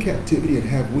we in captivity, and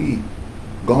have we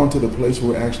gone to the place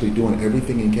where we're actually doing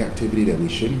everything in captivity that we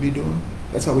shouldn't be doing?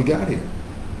 That's how we got here.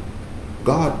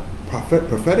 God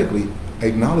prophetically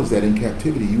acknowledged that in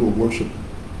captivity you will worship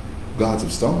gods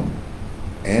of stone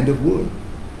and of wood.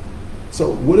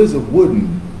 So what is a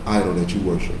wooden idol that you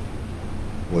worship?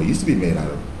 Well, it used to be made out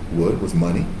of wood. Was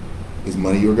money. Is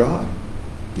money your God?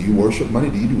 Do you worship money?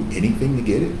 Do you do anything to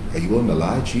get it? Are you willing to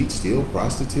lie, cheat, steal,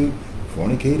 prostitute,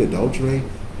 fornicate, adulterate,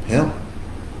 pimp,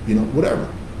 whatever?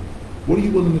 What are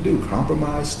you willing to do?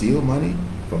 Compromise, steal money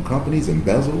from companies,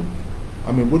 embezzle?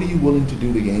 I mean, what are you willing to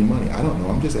do to gain money? I don't know.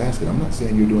 I'm just asking. I'm not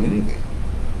saying you're doing anything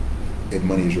if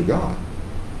money is your God.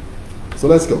 So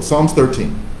let's go. Psalms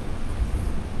 13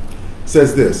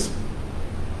 says this.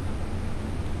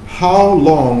 How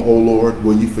long, O Lord,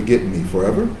 will you forget me?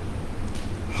 Forever?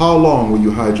 How long will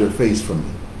you hide your face from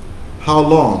me? How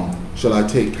long shall I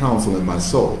take counsel in my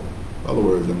soul? In other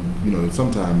words,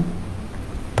 sometimes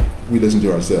we listen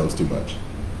to ourselves too much.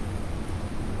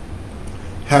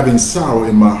 Having sorrow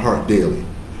in my heart daily.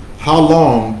 How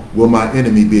long will my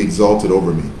enemy be exalted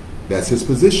over me? That's his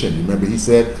position. Remember, he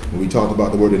said, when we talked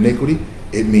about the word iniquity,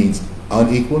 it means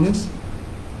unequalness,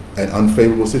 an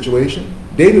unfavorable situation.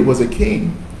 David was a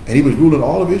king, and he was ruling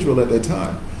all of Israel at that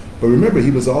time. But remember,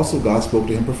 God spoke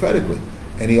to him prophetically.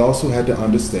 And he also had to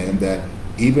understand that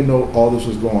even though all this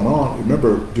was going on,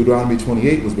 remember, Deuteronomy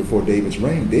 28 was before David's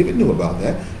reign. David knew about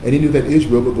that. And he knew that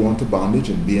Israel would go into bondage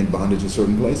and be in bondage in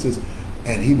certain places.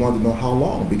 And he wanted to know how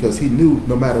long, because he knew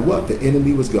no matter what, the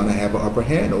enemy was going to have an upper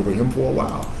hand over him for a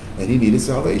while. And he needed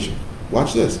salvation.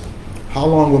 Watch this. How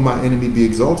long will my enemy be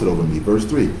exalted over me? Verse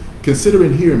 3. Consider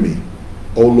and hear me,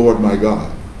 O Lord my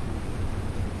God.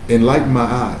 Enlighten my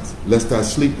eyes, lest I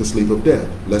sleep the sleep of death,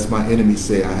 lest my enemies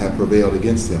say I have prevailed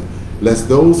against him, lest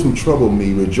those who trouble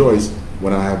me rejoice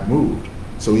when I have moved.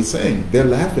 So he's saying, they're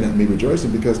laughing at me,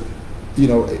 rejoicing, because,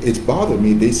 it's bothered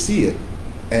me. They see it,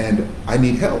 and I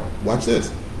need help. Watch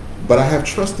this. But I have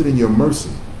trusted in your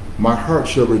mercy. My heart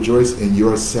shall rejoice in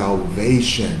your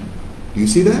salvation. Do you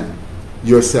see that?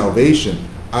 Your salvation.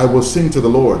 I will sing to the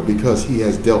Lord because he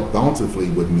has dealt bountifully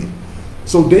with me.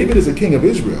 So David is a king of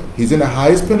Israel. He's in the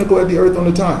highest pinnacle at the earth on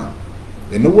the time.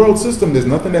 In the world system, there's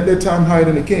nothing at that time higher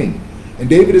than a king. And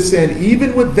David is saying,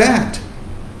 even with that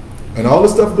and all the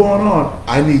stuff going on,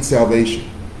 I need salvation.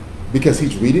 Because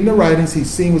he's reading the writings,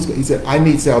 he's seeing what's going on. He said, I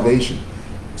need salvation.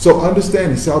 So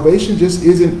understanding, salvation just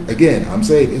isn't, again, I'm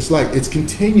saying, it's like, it's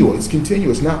continual. It's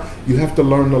continuous. Now, you have to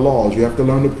learn the laws. You have to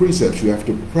learn the precepts. You have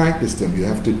to practice them. You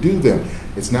have to do them.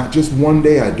 It's not just one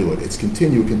day I do it. It's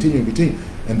continue.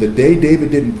 And the day David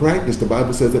didn't practice, the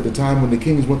Bible says at the time when the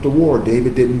kings went to war,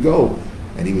 David didn't go.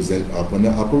 And he was up in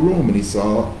the upper room, and he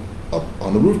saw, up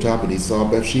on the rooftop, and he saw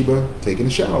Bathsheba taking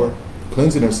a shower,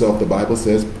 cleansing herself, the Bible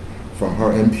says, from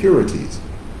her impurities,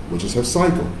 which is her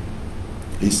cycle.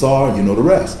 He saw, you know the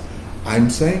rest.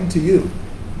 I'm saying to you,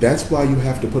 that's why you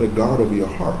have to put a guard over your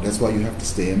heart. That's why you have to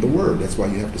stay in the Word. That's why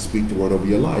you have to speak the Word over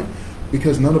your life.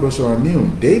 Because none of us are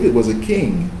immune. David was a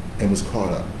king and was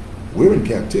caught up. We're in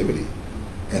captivity.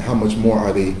 And how much more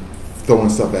are they throwing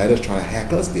stuff at us, trying to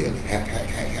hack us daily?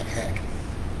 Hack.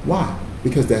 Why?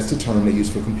 Because that's the term they use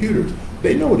for computers.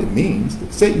 They know what it means.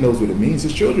 Satan knows what it means.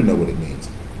 His children know what it means.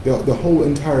 The whole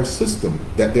entire system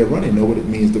that they're running know what it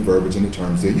means, the verbiage and the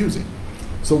terms they're using.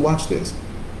 So watch this.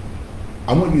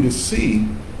 I want you to see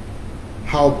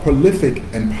how prolific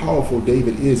and powerful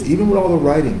David is, even with all the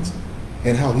writings,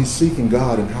 and how he's seeking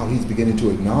God and how he's beginning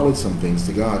to acknowledge some things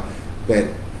to God,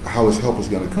 that how his help is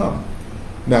going to come.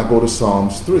 Now go to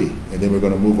Psalms 3, and then we're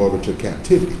going to move over to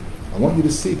captivity. I want you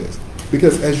to see this,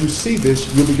 because as you see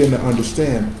this, you'll begin to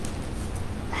understand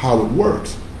how it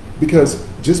works. Because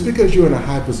just because you're in a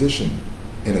high position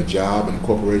in a job, in a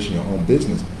corporation, your own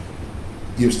business,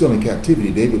 you're still in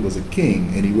captivity. David was a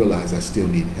king, and he realized, I still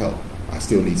need help. I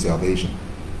still need salvation.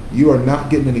 You are not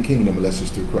getting in the kingdom unless it's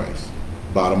through Christ.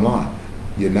 Bottom line,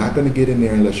 you're not going to get in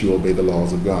there unless you obey the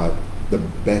laws of God the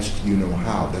best you know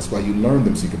how. That's why you learn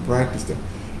them, so you can practice them.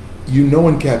 You know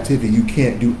in captivity you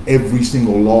can't do every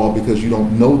single law because you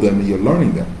don't know them and you're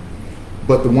learning them.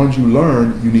 But the ones you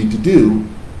learn, you need to do,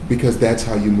 because that's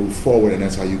how you move forward and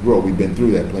that's how you grow. We've been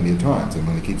through that plenty of times. I'm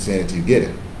going to keep saying it till you get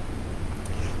it.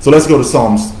 So let's go to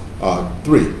Psalms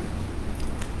 3.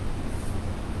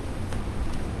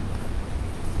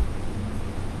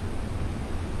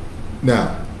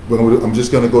 Now, I'm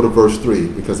just going to go to verse 3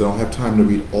 because I don't have time to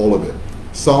read all of it.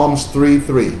 Psalms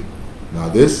 3:3. Now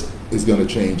this is going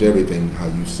to change everything how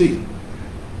you see.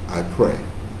 I pray.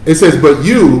 It says, but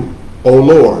you, O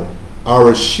Lord,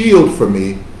 are a shield for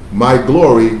me, my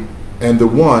glory, and the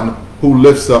one who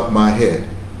lifts up my head.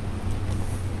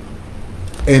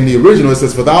 In the original, it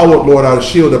says, for thou, O Lord, art a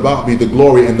shield about me, the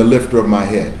glory and the lifter of my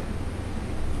head.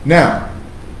 Now,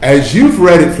 as you've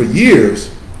read it for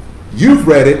years, you've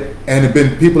read it, and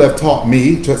people have taught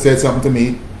me, said something to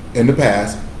me in the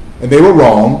past, and they were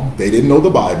wrong. They didn't know the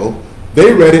Bible.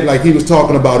 They read it like he was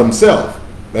talking about himself.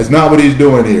 That's not what he's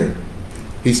doing here.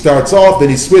 He starts off, then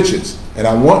he switches. And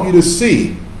I want you to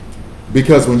see,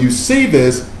 because when you see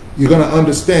this, you're going to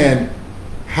understand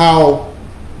how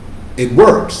it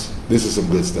works. This is some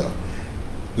good stuff.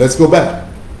 Let's go back.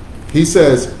 He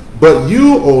says, but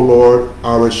you, O Lord,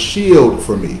 are a shield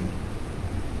for me.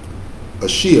 A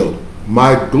shield.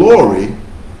 My glory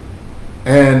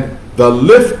and the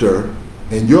lifter.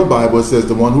 In your Bible, it says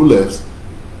the one who lifts.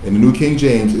 In the New King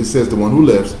James, it says the one who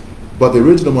lifts. But the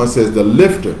original one says the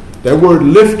lifter. That word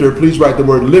lifter, please write the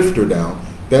word lifter down.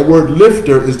 That word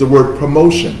lifter is the word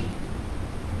promotion.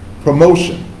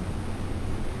 Promotion.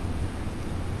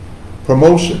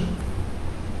 Promotion.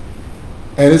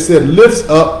 And it said, lifts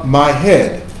up my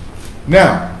head.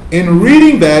 Now, in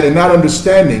reading that and not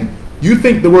understanding, you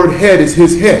think the word head is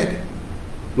his head.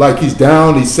 Like he's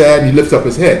down, he's sad, and he lifts up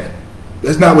his head.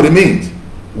 That's not what it means.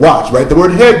 Watch, write the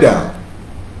word head down.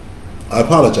 I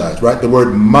apologize, write the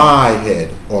word my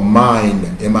head, or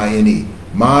mine, M-I-N-E.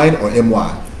 Mine or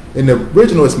M-Y. In the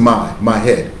original, it's my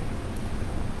head.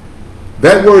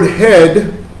 That word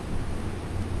head,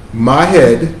 my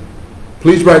head,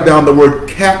 please write down the word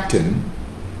captain.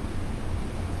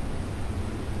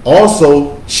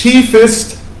 Also,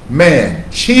 chiefest man,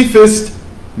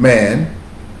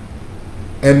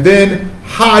 and then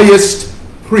highest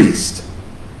priest.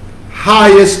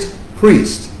 Highest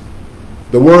priest.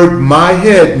 The word my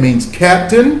head means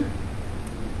captain,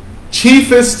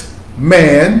 chiefest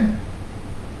man,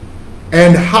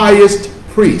 and highest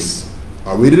priest.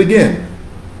 I'll read it again.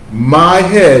 My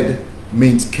head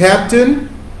means captain,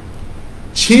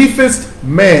 chiefest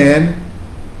man,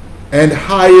 and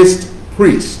highest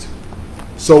priest.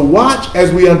 So watch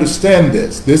as we understand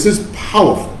this. This is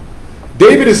powerful.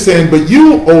 David is saying, but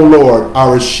you, O Lord,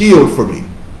 are a shield for me.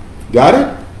 Got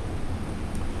it?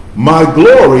 My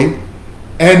glory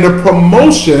and the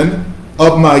promotion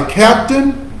of my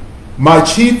captain, my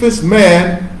chiefest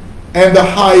man, and the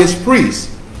highest priest.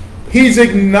 He's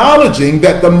acknowledging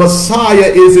that the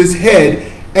Messiah is his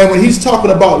head. And when he's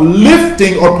talking about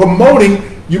lifting or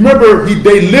promoting, you remember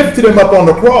they lifted him up on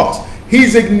the cross.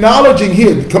 He's acknowledging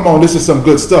here, come on, this is some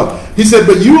good stuff. He said,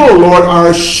 but you, O Lord, are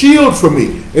a shield for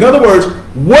me. In other words,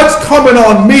 what's coming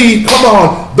on me, come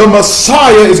on, the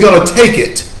Messiah is going to take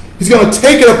it. He's going to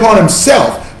take it upon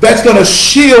himself. That's going to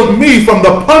shield me from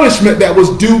the punishment that was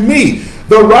due me.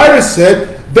 The writer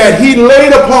said that he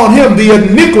laid upon him the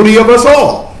iniquity of us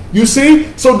all. You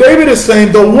see? So David is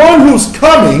saying the one who's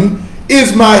coming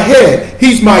is my head.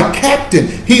 He's my captain.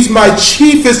 He's my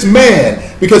chiefest man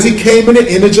because he came in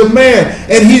the image of man.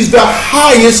 And he's the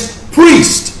highest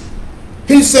priest.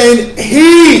 He's saying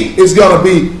he is going to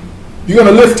be, you're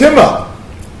going to lift him up.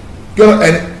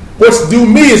 And what's due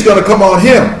me is going to come on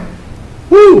him.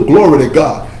 Woo, glory to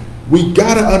God. We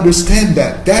got to understand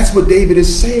that. That's what David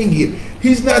is saying here.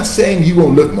 He's not saying you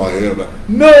won't lift my head.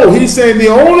 No, he's saying the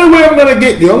only way I'm going to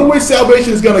get, the only way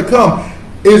salvation is going to come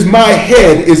is my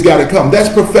head is got to come.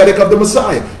 That's prophetic of the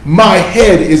Messiah. My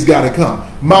head is got to come.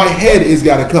 My head is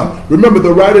got to come. Remember,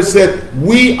 the writer said,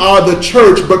 we are the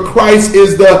church, but Christ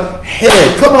is the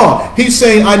head. Come on. He's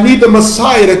saying, I need the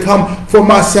Messiah to come for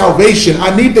my salvation.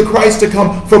 I need the Christ to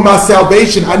come for my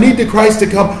salvation. I need the Christ to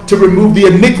come to remove the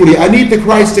iniquity. I need the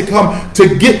Christ to come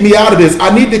to get me out of this.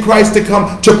 I need the Christ to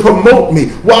come to promote me.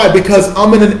 Why? Because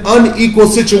I'm in an unequal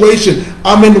situation.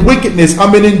 I'm in wickedness.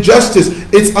 I'm in injustice.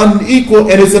 It's unequal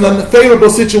and it's an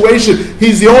unfavorable situation.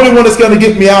 He's the only one that's going to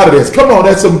get me out of this. Come on,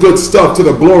 that's some good stuff to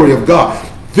the glory of God.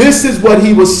 This is what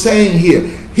he was saying here.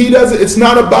 It's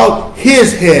not about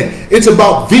his head. It's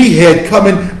about the head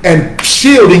coming and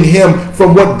shielding him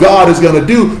from what God is going to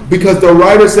do. Because the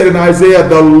writer said in Isaiah,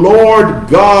 the Lord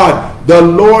God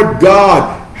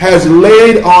has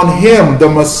laid on him, the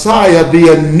Messiah,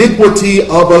 the iniquity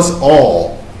of us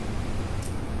all.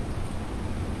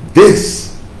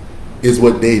 This is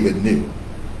what David knew.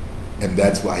 And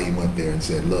that's why he went there and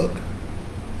said, look,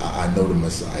 I know the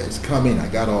Messiah is coming. I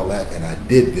got all that. And I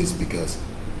did this because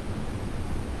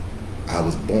I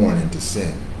was born into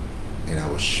sin and I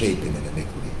was shaped in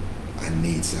iniquity. I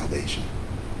need salvation.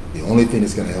 The only thing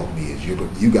that's going to help me is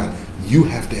you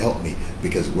have to help me,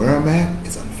 because where I'm at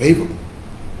is unfavorable.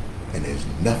 And there's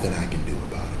nothing I can do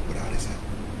about it without his help.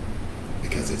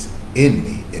 Because it's in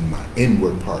me, in my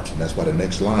inward parts. And that's why the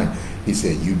next line, he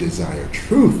said, you desire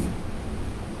truth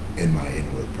in my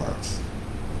inward parts.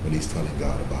 When he's telling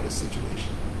God about his situation.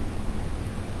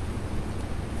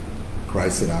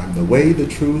 Christ said, I'm the way, the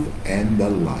truth, and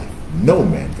the life. No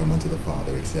man come unto the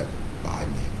Father except by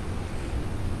me.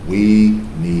 We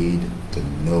need to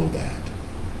know that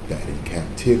in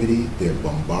captivity, they're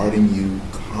bombarding you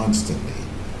constantly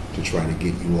to try to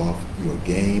get you off your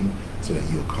game so that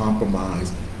you'll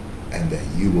compromise and that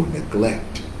you will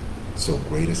neglect so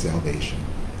great a salvation.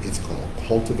 It's called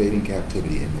cultivating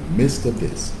captivity. In the midst of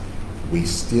this, we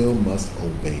still must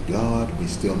obey God. We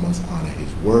still must honor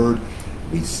his word.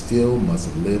 We still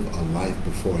must live a life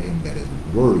before him that is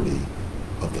worthy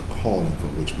of the calling for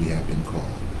which we have been called.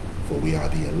 For we are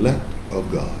the elect of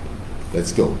God.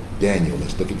 Let's go. Daniel,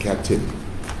 let's look at captivity.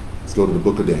 Let's go to the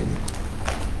book of Daniel.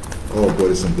 Oh boy,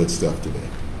 there's some good stuff today.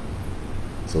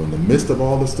 So in the midst of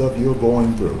all the stuff you're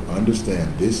going through,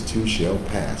 understand this too shall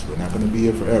pass. We're not going to be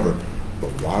here forever.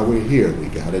 But while we're here, we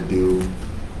got to do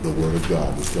the word of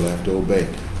God. We still have to obey.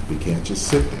 We can't just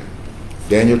sit there.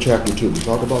 Daniel chapter 2. We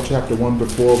talked about chapter 1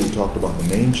 before. We talked about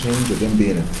the name change of them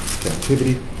being in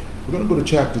captivity. We're going to go to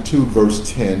chapter 2,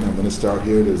 verse 10. I'm going to start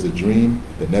here. There's a dream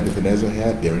that Nebuchadnezzar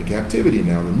had. They're in captivity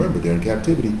now. Remember, they're in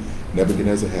captivity.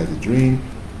 Nebuchadnezzar has a dream,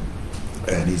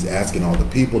 and he's asking all the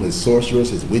people, his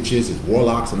sorcerers, his witches, his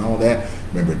warlocks, and all that.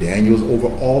 Remember, Daniel's over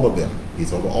all of them.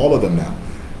 He's over all of them now.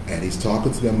 And he's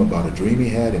talking to them about a dream he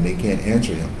had, and they can't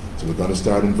answer him. So we're going to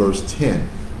start in verse 10.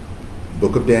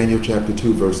 Book of Daniel, chapter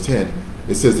 2, verse 10.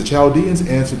 It says, the Chaldeans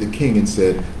answered the king and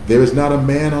said, there is not a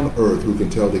man on earth who can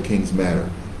tell the king's matter.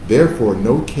 Therefore,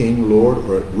 no king, lord,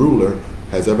 or ruler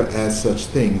has ever asked such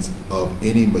things of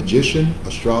any magician,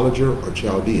 astrologer, or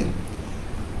Chaldean.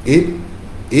 It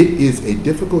is a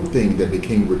difficult thing that the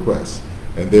king requests,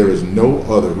 and there is no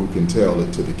other who can tell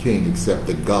it to the king except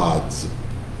the gods,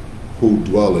 whose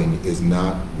dwelling is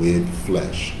not with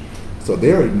flesh. So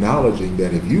they're acknowledging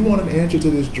that if you want an answer to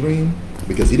this dream,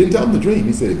 because he didn't tell them the dream,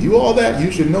 he said, if you all that,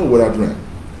 you should know what I dreamt.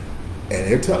 And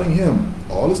they're telling him,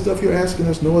 all the stuff you're asking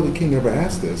us, no other king ever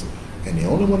asked this. And the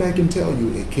only one that can tell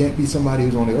you, it can't be somebody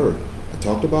who's on the earth. A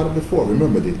talked about it before.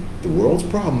 Remember, the world's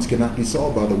problems cannot be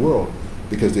solved by the world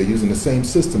because they're using the same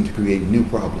system to create new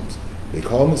problems. They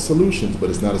call them solutions, but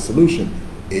it's not a solution.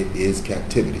 It is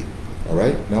captivity. All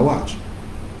right? Now watch.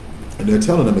 And they're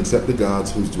telling him, except the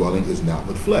gods whose dwelling is not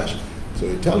with flesh. So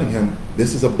they're telling him,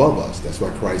 this is above us. That's why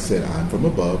Christ said, I'm from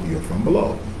above, you're from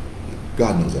below.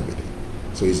 God knows everything.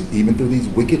 So he's, even through these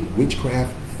wicked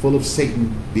witchcraft, full of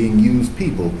Satan being used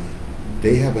people,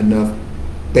 they have enough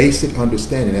basic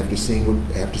understanding after seeing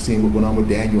what went on with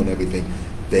Daniel and everything.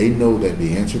 They know that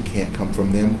the answer can't come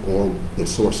from them or the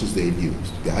sources they've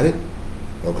used. Got it?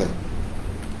 Okay.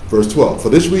 Verse 12. For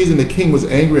this reason the king was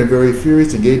angry and very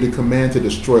furious and gave the command to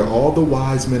destroy all the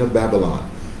wise men of Babylon.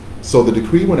 So the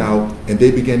decree went out, and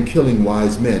they began killing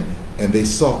wise men, and they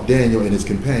sought Daniel and his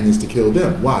companions to kill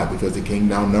them. Why? Because the king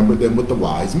now numbered them with the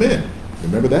wise men.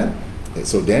 Remember that? And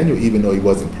so Daniel, even though he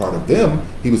wasn't part of them,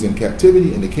 he was in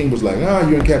captivity, and the king was like,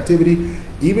 you're in captivity.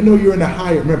 Even though you're in a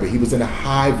high, remember, he was in a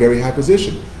high, very high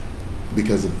position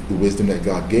because of the wisdom that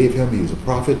God gave him. He was a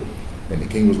prophet, and the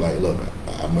king was like, look,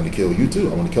 I'm going to kill you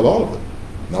too. I want to kill all of them.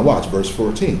 Now watch, verse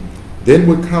 14. Then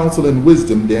with counsel and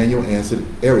wisdom, Daniel answered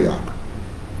Arioch,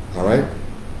 all right,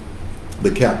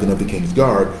 the captain of the king's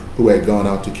guard, who had gone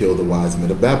out to kill the wise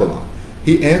men of Babylon.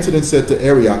 He answered and said to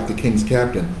Arioch, the king's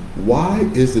captain, why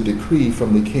is the decree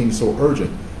from the king so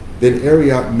urgent? Then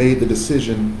Arioch made the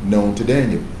decision known to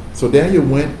Daniel. So Daniel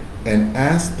went and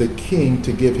asked the king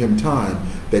to give him time,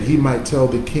 that he might tell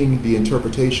the king the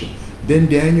interpretation. Then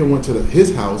Daniel went to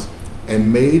his house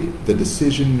and made the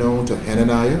decision known to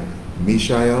Hananiah,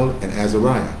 Mishael, and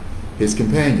Azariah, his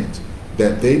companions,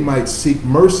 that they might seek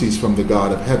mercies from the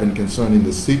God of heaven concerning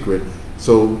the secret,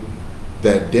 so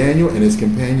that Daniel and his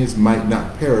companions might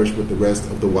not perish with the rest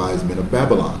of the wise men of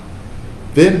Babylon.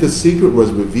 Then the secret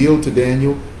was revealed to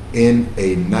Daniel in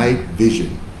a night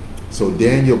vision. So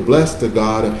Daniel blessed the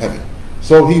God of heaven.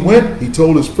 So he went, he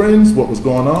told his friends what was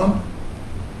going on.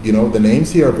 You know, the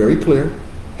names here are very clear.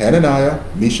 Hananiah,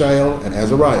 Mishael, and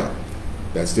Azariah.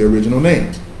 That's their original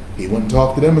names. He went and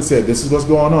talked to them and said, this is what's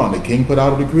going on. The king put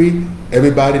out a decree.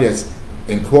 Everybody that's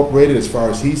incorporated as far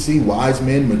as he sees, wise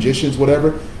men, magicians,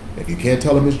 whatever, if you can't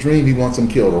tell him his dream, he wants him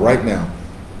killed right now.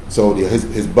 So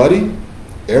his buddy,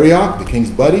 Arioch, the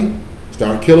king's buddy,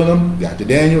 started killing him. Got to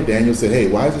Daniel. Daniel said, hey,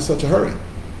 why is there such a hurry?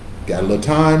 Got a little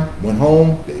time, went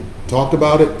home, they talked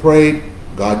about it, prayed.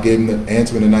 God gave him the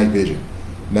answer in the night vision.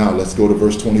 Now let's go to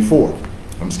verse 24.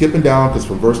 I'm skipping down because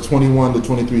from verse 21 to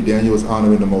 23, Daniel is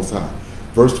honoring the Most High.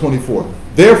 Verse 24.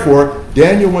 Therefore,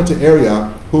 Daniel went to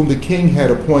Arioch, whom the king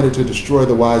had appointed to destroy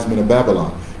the wise men of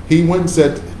Babylon. He went and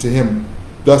said to him,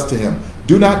 thus to him,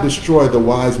 do not destroy the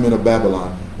wise men of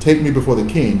Babylon. Take me before the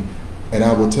king, and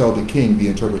I will tell the king the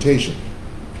interpretation.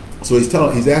 So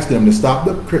he's asking him to stop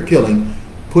the killing,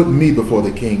 put me before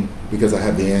the king, because I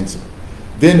have the answer.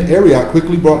 Then Arioch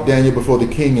quickly brought Daniel before the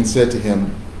king and said to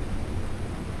him,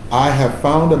 I have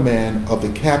found a man of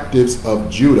the captives of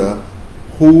Judah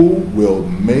who will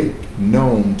make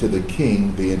known to the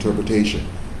king the interpretation.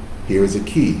 Here is a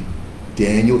key.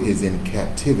 Daniel is in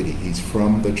captivity. He's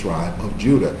from the tribe of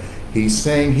Judah. He's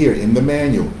saying here in the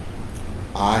manual,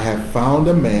 I have found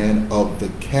a man of the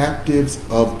captives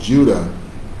of Judah.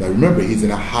 Now remember, he's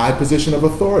in a high position of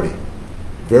authority.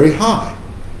 Very high.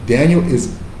 Daniel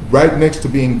is right next to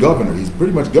being governor. He's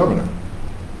pretty much governor.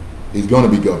 He's going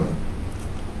to be governor.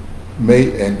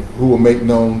 And who will make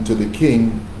known to the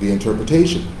king the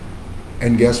interpretation.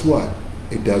 And guess what?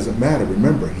 It doesn't matter.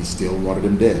 Remember, he still wanted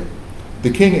him dead.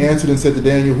 The king answered and said to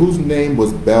Daniel, whose name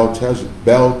was Belteshazzar.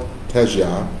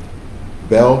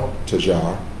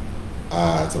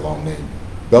 It's a long name.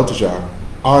 Belteshazzar,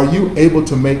 are you able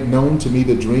to make known to me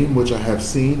the dream which I have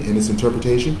seen in its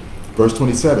interpretation? Verse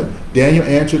 27. Daniel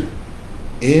answered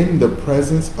in the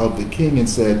presence of the king and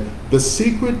said, the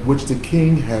secret which the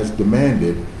king has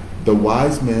demanded, the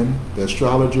wise men, the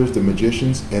astrologers, the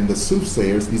magicians, and the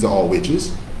soothsayers, these are all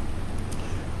witches,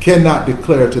 cannot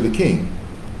declare to the king.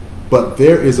 But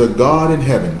there is a God in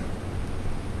heaven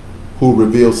who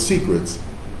reveals secrets,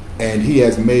 and he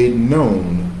has made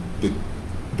known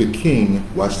the king,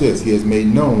 watch this, he has made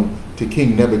known to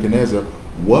King Nebuchadnezzar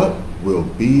what will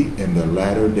be in the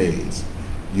latter days.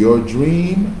 Your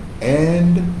dream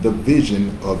and the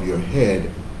vision of your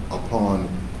head upon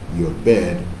your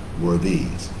bed were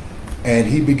these. And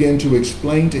he began to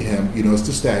explain to him, you know, it's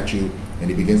the statue, and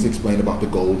he begins to explain about the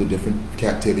gold, the different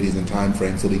captivities and time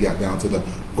frames, till he got down to the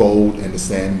gold and the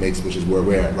sand mix, which is where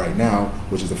we're at right now,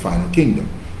 which is the final kingdom.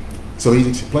 So he's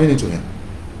explaining to him.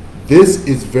 This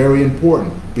is very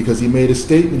important because he made a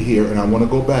statement here, and I want to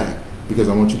go back because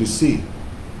I want you to see.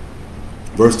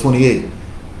 Verse 28,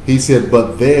 he said,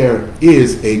 but there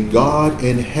is a God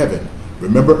in heaven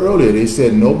Remember earlier, they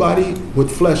said nobody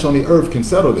with flesh on the earth can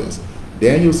settle this.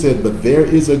 Daniel said, but there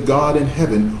is a God in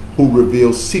heaven who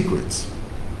reveals secrets.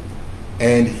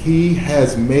 And he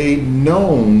has made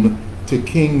known to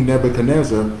King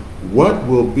Nebuchadnezzar what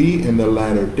will be in the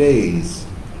latter days.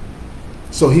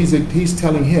 So he's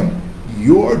telling him,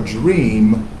 your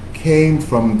dream came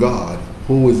from God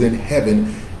who is in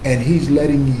heaven, and he's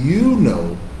letting you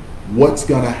know what's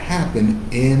going to happen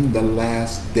in the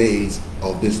last days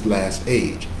of this last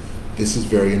age. This is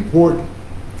very important,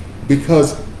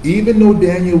 because even though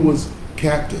Daniel was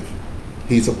captive,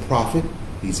 he's a prophet,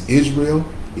 he's Israel,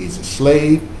 he's a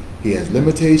slave, he has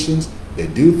limitations, they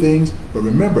do things, but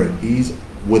remember, he's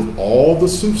with all the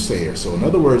soothsayers. So in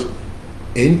other words,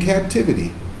 in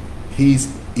captivity,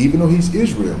 even though he's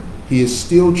Israel, he is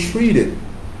still treated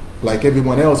like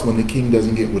everyone else when the king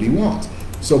doesn't get what he wants.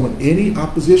 So when any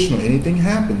opposition or anything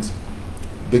happens,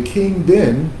 the king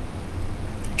then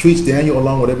treats Daniel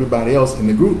along with everybody else in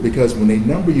the group, because when they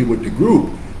number you with the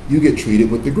group, you get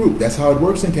treated with the group. That's how it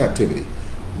works in captivity.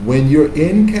 When you're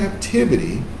in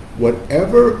captivity,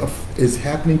 whatever is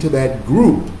happening to that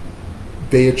group,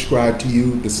 they ascribe to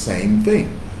you the same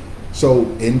thing. So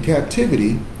in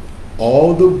captivity,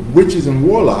 all the witches and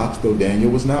warlocks, though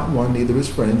Daniel was not one, neither his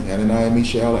friends, Hananiah,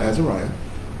 Mishael, or Azariah,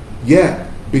 yet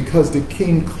because the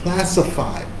king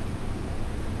classified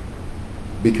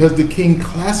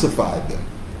them,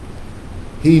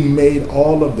 he made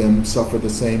all of them suffer the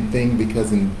same thing,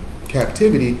 because in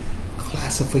captivity,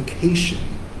 classification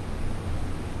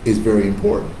is very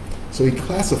important. So he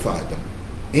classified them.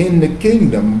 In the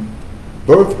kingdom,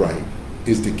 birthright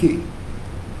is the key.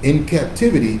 In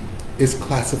captivity, is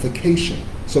classification.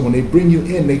 So when they bring you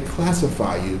in, they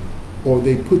classify you, or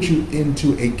they put you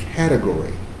into a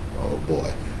category. Oh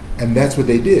boy. And that's what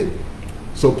they did.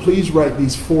 So please write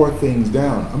these 4 things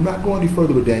down. I'm not going any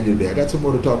further with Daniel today. I got some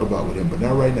more to talk about with him, but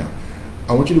not right now.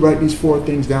 I want you to write these 4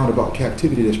 things down about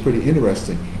captivity. That's pretty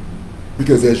interesting,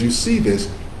 because as you see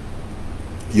this,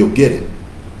 you'll get it.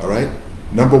 All right?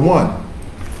 Number 1,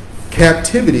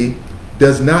 captivity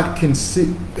does not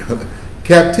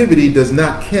Captivity does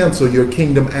not cancel your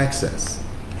kingdom access.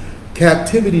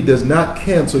 Captivity does not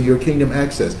cancel your kingdom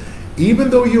access. Even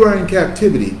though you are in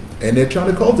captivity and they're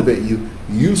trying to cultivate you,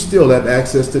 you still have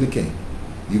access to the king.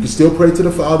 You can still pray to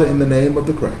the Father in the name of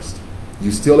the Christ.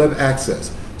 You still have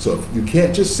access. So you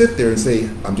can't just sit there and say,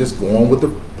 I'm just going with the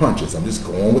punches. I'm just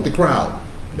going with the crowd.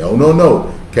 No, no,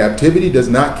 no. Captivity does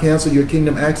not cancel your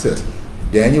kingdom access.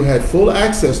 Daniel had full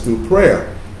access through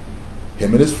prayer.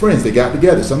 Him and his friends, they got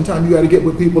together. Sometimes you got to get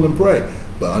with people and pray.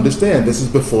 But understand, this is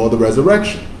before the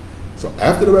resurrection. So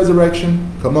after the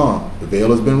resurrection, come on, the veil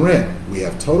has been rent. We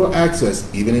have total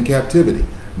access even in captivity.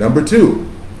 Number 2,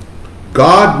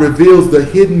 God reveals the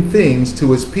hidden things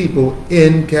to his people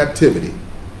in captivity.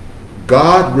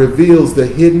 God reveals the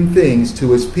hidden things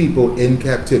to his people in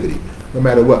captivity. No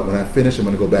matter what, when I finish, I'm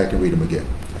going to go back and read them again.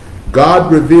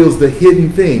 God reveals the hidden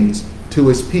things to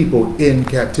his people in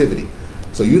captivity.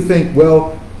 So you think,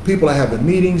 well, people are having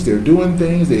meetings, they're doing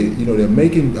things, they're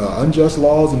making unjust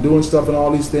laws and doing stuff and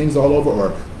all these things all over,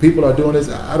 or people are doing this,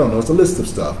 I don't know, it's a list of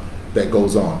stuff that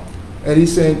goes on. And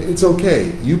he's saying, it's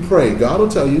okay, you pray, God will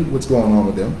tell you what's going on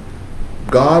with them.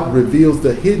 God reveals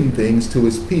the hidden things to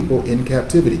his people in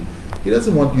captivity. He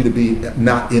doesn't want you to be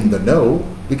not in the know,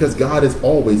 because God is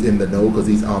always in the know, because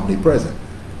he's omnipresent.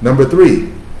 Number 3,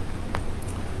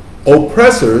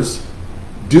 oppressors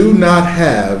do not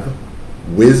have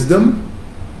wisdom,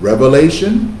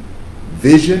 revelation,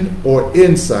 vision, or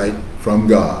insight from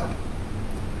God.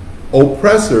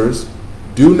 Oppressors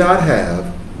do not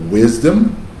have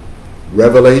wisdom,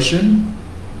 revelation,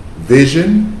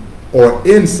 vision, or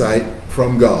insight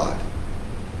from God.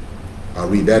 I'll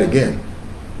read that again.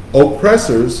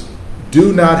 Oppressors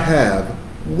do not have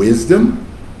wisdom,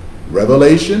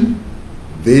 revelation,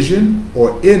 vision,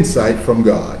 or insight from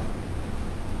God.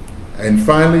 And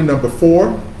finally, number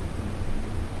 4,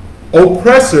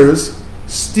 oppressors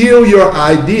steal your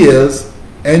ideas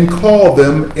and call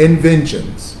them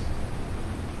inventions.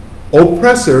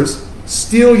 Oppressors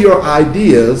steal your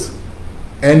ideas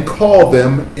and call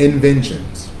them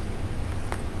inventions.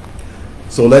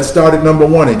 So let's start at number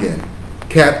 1 again.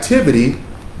 Captivity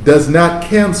does not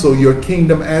cancel your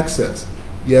kingdom access.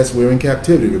 Yes, we're in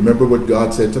captivity. Remember what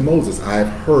God said to Moses, I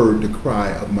have heard the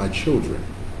cry of my children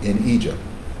in Egypt.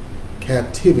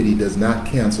 Captivity does not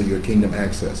cancel your kingdom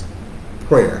access.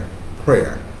 Prayer,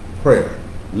 prayer, prayer.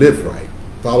 Live right.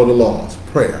 Follow the laws.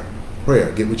 Prayer,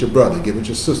 prayer. Get with your brother. Get with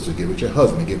your sister. Get with your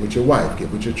husband. Get with your wife.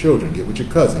 Get with your children. Get with your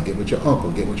cousin. Get with your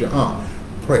uncle. Get with your aunt.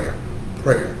 Prayer,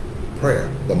 prayer, prayer.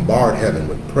 Bombard heaven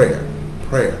with prayer,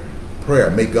 prayer,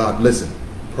 prayer. Make God listen.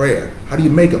 Prayer. How do you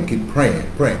make them? Keep praying,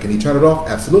 praying. Can he turn it off?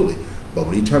 Absolutely. But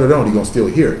when he turn it on, you're going to still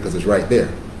hear it because it's right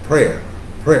there. Prayer.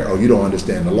 Prayer. Oh, you don't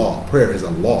understand the law. Prayer is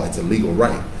a law. It's a legal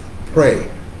right.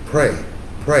 Pray, pray,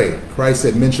 pray. Christ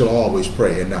said men shall always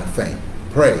pray and not faint.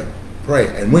 Pray, pray.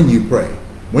 And when you pray,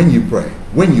 when you pray,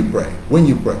 when you pray, when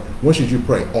you pray, when should you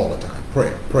pray? All the time.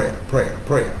 Prayer, prayer, prayer,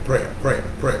 prayer, prayer, prayer,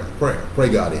 prayer, prayer. Pray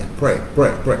God in. Pray,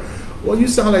 pray, pray. Well, you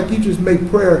sound like you just make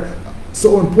prayer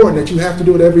so important that you have to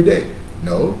do it every day.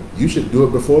 No, you should do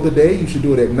it before the day. You should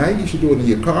do it at night. You should do it in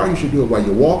your car. You should do it while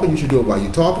you're walking. You should do it while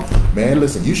you're talking. Man,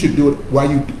 listen, you should do it while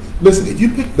you... Listen, if you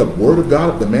pick the Word of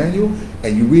God, the manual,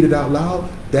 and you read it out loud,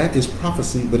 that is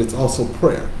prophecy, but it's also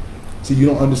prayer. See, you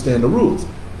don't understand the rules.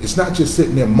 It's not just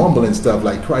sitting there mumbling stuff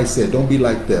like Christ said. Don't be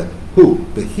like the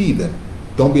heathen.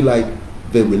 Don't be like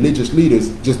the religious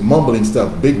leaders just mumbling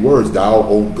stuff, big words. Thou,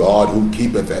 O God, who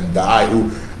keepeth, and thy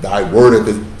wordeth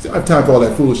is... See, I don't have time for all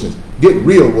that foolishness. Get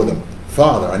real with them.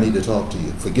 Father, I need to talk to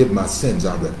you. Forgive my sins.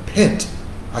 I repent.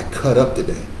 I cut up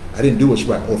today. I didn't do what's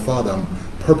right. Or Father, I'm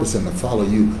purposing to follow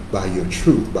you by your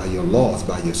truth, by your laws,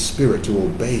 by your spirit, to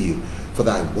obey you. For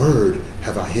thy word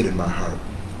have I hid in my heart.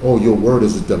 Oh, your word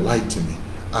is a delight to me.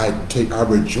 I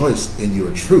rejoice in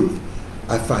your truth.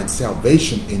 I find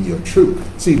salvation in your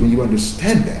truth. See, when you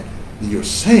understand that, you're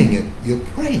saying it, you're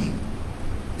praying.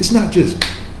 It's not just,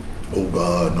 oh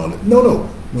God, and all that. No, no.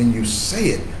 When you say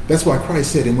it, that's why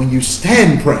Christ said, and when you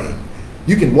stand praying,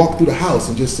 you can walk through the house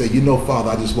and just say, you know, Father,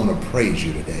 I just want to praise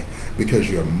you today because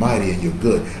you're mighty and you're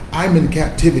good. I'm in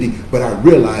captivity, but I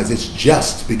realize it's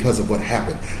just because of what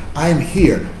happened. I'm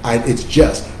here, it's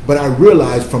just, but I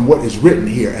realize from what is written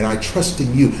here, and I trust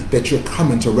in you that you're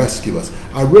coming to rescue us.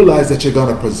 I realize that you're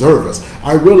going to preserve us.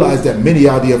 I realize that many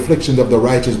are the afflictions of the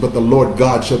righteous, but the Lord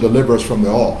God shall deliver us from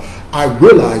them all. I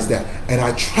realize that, and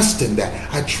I trust in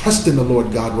that. I trust in the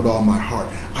Lord God with all my heart.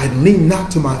 I lean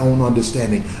not to my own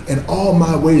understanding. In all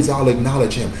my ways I'll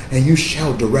acknowledge him, and you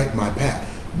shall direct my path.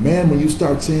 Man, when you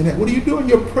start saying that, what are you doing?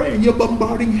 You're praying. You're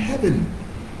bombarding heaven.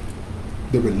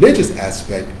 The religious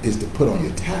aspect is to put on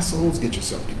your tassels, get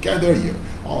yourself together,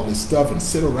 all this stuff, and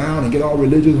sit around and get all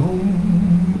religious.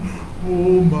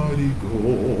 Almighty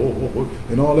God,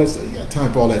 and all that stuff. You got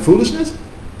time for all that foolishness?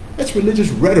 That's religious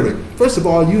rhetoric. First of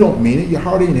all, you don't mean it. Your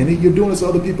heart ain't in it. You're doing it so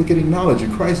other people can acknowledge you.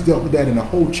 Christ dealt with that in a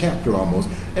whole chapter almost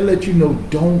and let you know,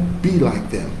 don't be like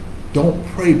them. Don't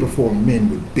pray before men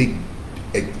with big,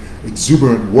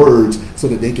 exuberant words so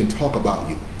that they can talk about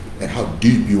you and how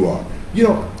deep you are. You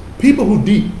know, people who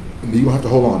deep, you don't have to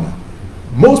hold on now.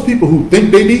 Most people who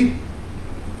think they deep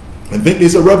and think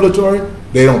it's a revelatory,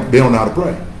 they don't know how to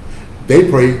pray.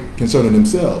 They pray concerning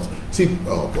themselves. See,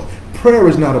 oh boy. Prayer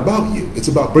is not about you. It's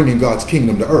about bringing God's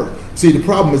kingdom to earth. See, the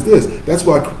problem is this. That's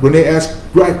why when they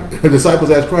asked, the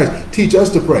disciples asked Christ, teach us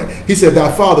to pray. He said,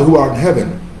 thy Father who art in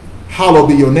heaven, hallowed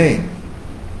be your name.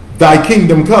 Thy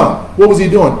kingdom come. What was he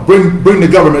doing? Bring the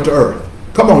government to earth.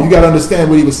 Come on, you got to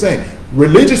understand what he was saying.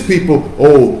 Religious people,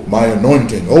 oh, my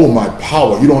anointing, oh, my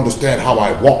power. You don't understand how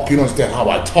I walk. You don't understand how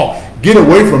I talk. Get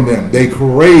away from them. They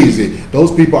crazy.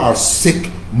 Those people are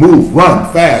sick. Move,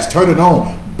 run, fast, turn it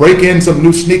on. Break in some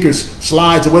new sneakers,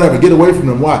 slides, or whatever. Get away from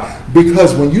them. Why?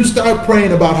 Because when you start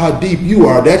praying about how deep you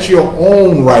are, that's your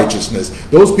own righteousness.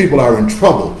 Those people are in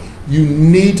trouble. You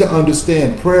need to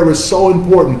understand prayer is so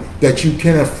important that you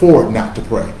can't afford not to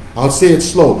pray. I'll say it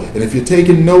slow. And if you're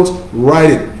taking notes,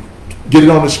 write it. Get it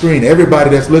on the screen.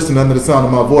 Everybody that's listening under the sound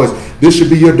of my voice, this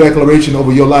should be your declaration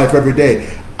over your life every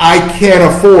day. I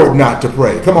can't afford not to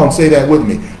pray. Come on, say that with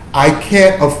me. I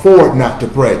can't afford not to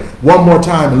pray. One more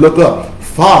time and look up.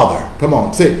 Father, come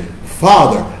on, say,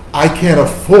 Father, I can't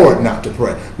afford not to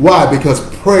pray. Why? Because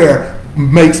prayer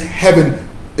makes heaven,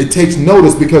 it takes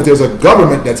notice because there's a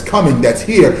government that's coming, that's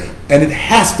here, and it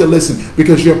has to listen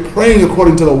because you're praying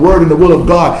according to the word and the will of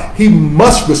God. He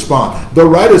must respond. The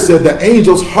writer said the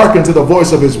angels hearken to the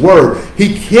voice of his word.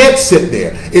 He can't sit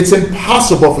there. It's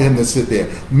impossible for him to sit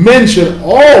there. Men should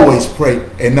always pray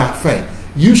and not faint.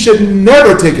 You should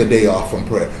never take a day off from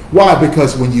prayer. Why?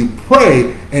 Because when you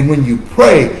pray, and when you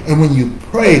pray, and when you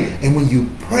pray, and when you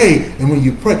pray, and when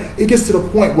you pray, it gets to the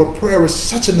point where prayer is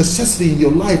such a necessity in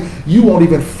your life, you won't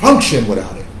even function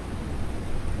without it.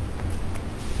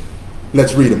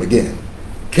 Let's read them again.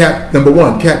 Number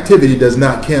one, captivity does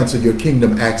not cancel your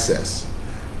kingdom access.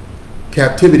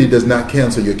 Captivity does not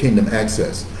cancel your kingdom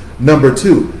access. Number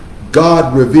two,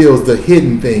 God reveals the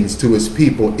hidden things to his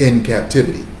people in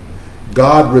captivity.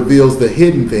 God reveals the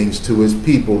hidden things to his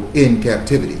people in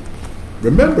captivity.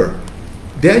 Remember,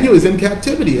 Daniel is in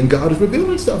captivity and God is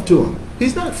revealing stuff to him.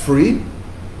 He's not free.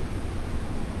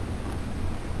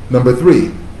 Number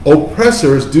three,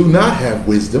 oppressors do not have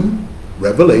wisdom,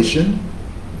 revelation,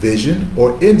 vision,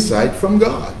 or insight from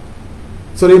God.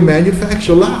 So they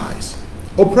manufacture lies.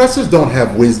 Oppressors don't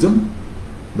have wisdom.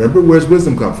 Remember, where's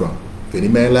wisdom come from? If any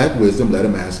man lack wisdom, let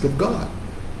him ask of God.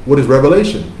 What is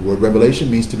revelation? The word revelation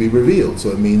means to be revealed, so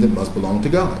it means it must belong to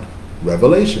God.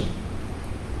 Revelation.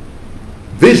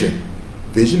 Vision.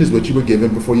 Vision is what you were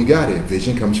given before you got here.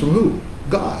 Vision comes from who?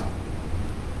 God.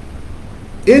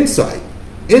 Insight.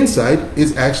 Insight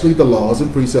is actually the laws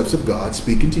and precepts of God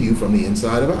speaking to you from the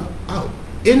inside out.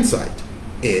 Insight.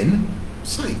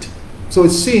 Insight. So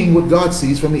it's seeing what God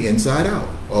sees from the inside out.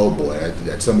 Oh boy,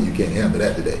 that some of you can't handle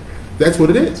that today. That's what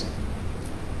it is.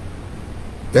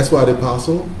 That's why the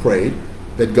apostle prayed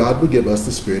that God would give us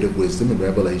the spirit of wisdom and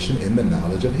revelation in the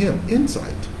knowledge of him.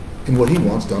 Insight in what he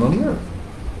wants done on the earth.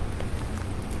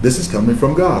 This is coming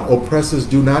from God. Oppressors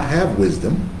do not have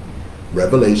wisdom,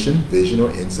 revelation, vision,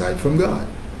 or insight from God.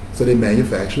 So they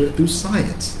manufacture it through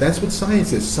science. That's what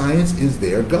science is. Science is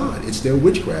their God. It's their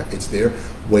witchcraft. It's their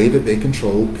way that they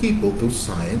control people through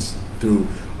science, through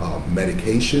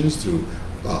medications, through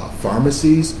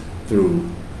pharmacies, through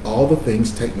all the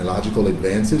things, technological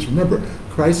advances. Remember,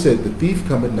 Christ said, the thief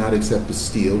cometh not except to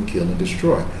steal, kill, and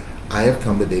destroy. I have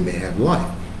come that they may have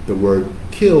life. The word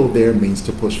kill there means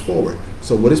to push forward.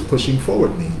 So what does pushing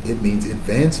forward mean? It means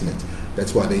advancement.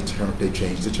 That's why they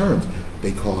changed the terms.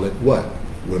 They call it what?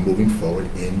 We're moving forward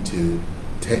into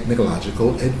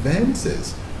technological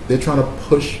advances. They're trying to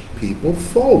push people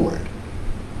forward.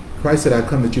 Christ said, I've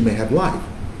come that you may have life.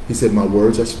 He said, my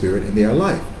words are spirit and they are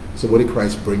life. So what did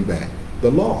Christ bring back? The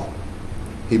law.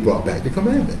 He brought back the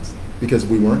commandments because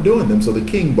we weren't doing them. So the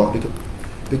king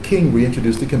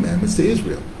reintroduced the commandments to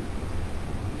Israel.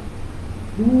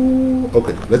 Ooh,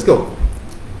 okay, let's go.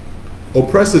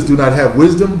 Oppressors do not have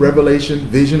wisdom, revelation,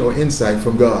 vision, or insight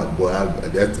from God. Boy, I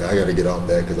got to get off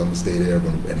that because I'm going to stay there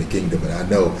in the kingdom. And I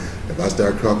know if I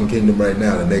start talking kingdom right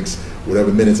now, the next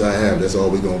whatever minutes I have, that's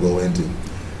all we're going to go into.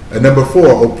 And number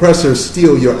 4, oppressors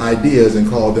steal your ideas and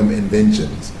call them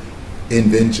inventions.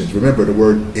 Inventions. Remember the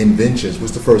word inventions.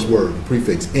 What's the first word? The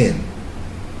prefix in.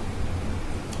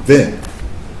 Then.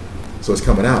 So it's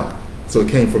coming out. So it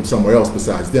came from somewhere else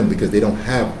besides them because they don't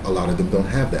have, a lot of them don't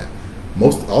have that.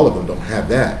 All of them don't have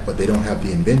that, but they don't have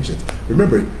the inventions.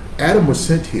 Remember, Adam was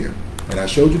sent here, and I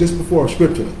showed you this before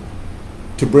scripturally,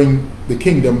 to bring the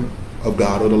kingdom of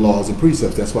God or the laws and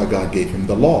precepts. That's why God gave him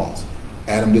the laws.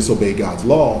 Adam disobeyed God's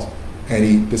laws, and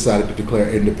he decided to declare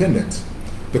independence.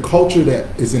 The culture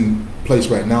that is in place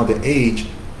right now, the age,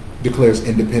 declares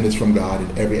independence from God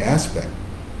in every aspect.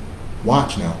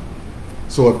 Watch now.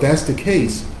 So if that's the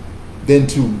case, then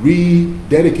to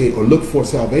rededicate or look for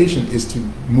salvation is to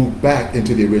move back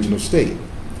into the original state.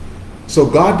 So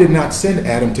God did not send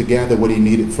Adam to gather what he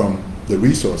needed from the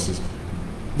resources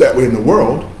that were in the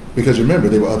world, because remember,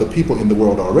 there were other people in the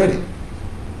world already.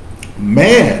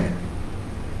 Man,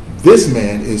 this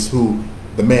man is who,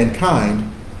 the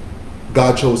mankind,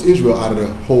 God chose Israel out of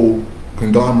the whole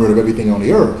conglomerate of everything on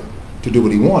the earth to do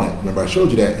what he wanted. Remember, I showed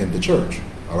you that in the church,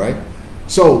 all right?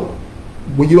 So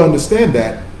when you understand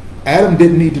that, Adam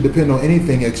didn't need to depend on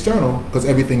anything external because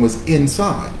everything was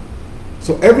inside.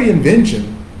 So every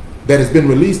invention that has been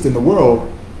released in the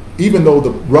world, even though the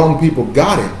wrong people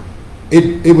got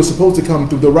it was supposed to come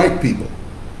through the right people.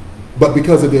 But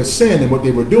because of their sin and what they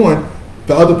were doing,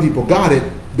 the other people got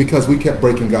it because we kept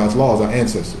breaking God's laws, our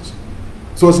ancestors.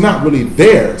 So it's not really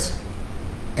theirs.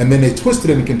 And then they twisted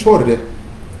it and contorted it,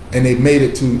 and they made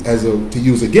it to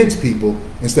use against people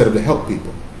instead of to help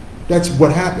people. That's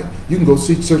what happened. You can go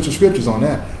search the scriptures on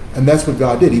that. And that's what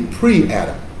God did. He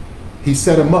pre-Adam. He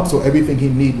set him up so everything he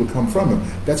needed would come from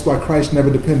him. That's why Christ never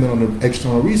depended on an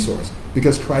external resource,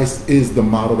 because Christ is the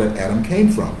model that Adam came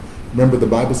from. Remember, the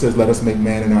Bible says, let us make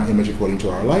man in our image according to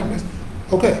our likeness.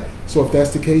 Okay, so if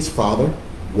that's the case, Father,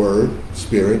 Word,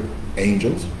 Spirit,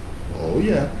 angels, oh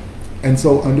yeah. And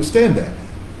so understand that.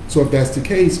 So if that's the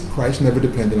case, Christ never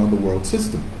depended on the world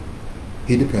system.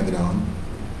 He depended on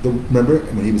remember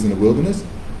when he was in the wilderness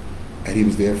and he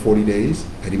was there 40 days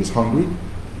and he was hungry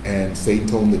and Satan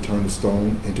told him to turn the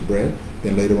stone into bread.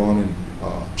 Then later on in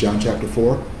John chapter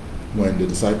 4, when the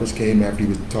disciples came after he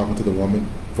was talking to the woman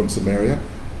from Samaria,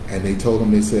 and they told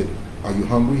him, they said, are you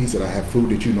hungry? He said, I have food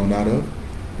that you know not of.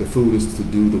 The food is to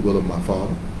do the will of my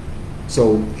Father.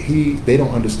 So they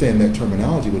don't understand that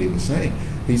terminology, what he was saying.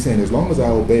 He's saying, as long as I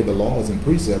obey the laws and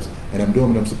precepts and I'm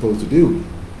doing what I'm supposed to do,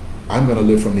 I'm going to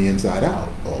live from the inside out.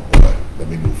 Oh boy, let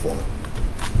me move forward.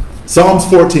 Psalms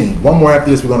 14. One more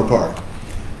after this, we're going to part.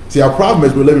 See, our problem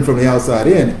is we're living from the outside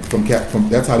in.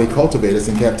 That's how they cultivate us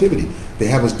in captivity. They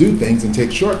have us do things and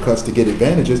take shortcuts to get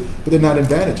advantages, but they're not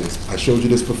advantages. I showed you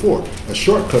this before. A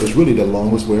shortcut is really the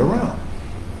longest way around.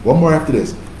 One more after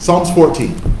this. Psalms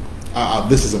 14.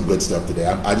 This is some good stuff today.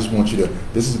 I just want you to,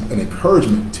 this is an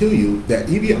encouragement to you that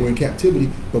even yet we're in captivity,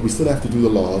 but we still have to do the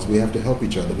laws. We have to help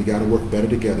each other. We got to work better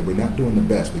together. We're not doing the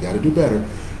best. We got to do better.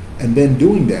 And then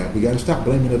doing that, we got to stop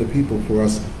blaming other people for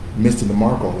us missing the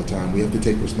mark all the time. We have to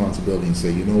take responsibility and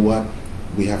say, you know what?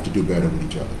 We have to do better with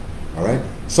each other. All right?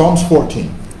 Psalms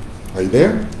 14. Are you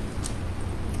there?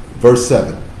 Verse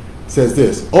 7 says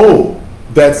this, "Oh,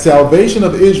 that salvation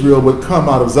of Israel would come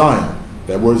out of Zion."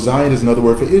 That word Zion is another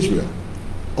word for Israel.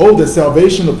 "Oh, that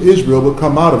salvation of Israel would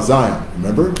come out of Zion."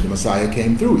 Remember, the Messiah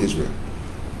came through Israel.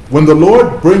 "When the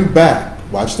Lord bring back,"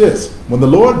 watch this, "when the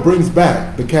Lord brings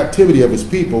back the captivity of his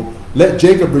people, let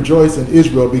Jacob rejoice and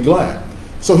Israel be glad."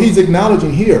 So he's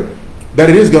acknowledging here that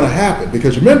it is going to happen,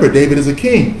 because remember, David is a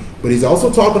king, but he's also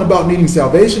talking about needing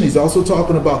salvation. He's also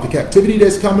talking about the captivity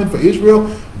that's coming for Israel,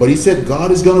 but he said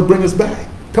God is going to bring us back.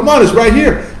 Come on, it's right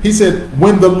here. He said,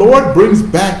 "When the Lord brings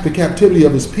back the captivity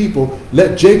of his people,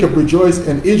 let Jacob rejoice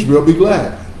and Israel be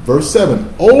glad." Verse 7,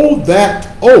 oh, that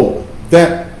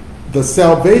the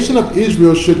salvation of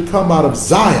Israel should come out of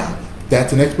Zion."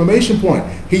 That's an exclamation point.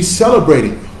 He's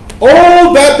celebrating.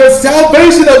 Oh, that the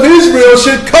salvation of Israel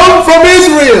should come from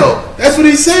Israel. That's what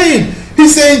he's saying.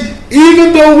 He's saying,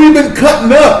 even though we've been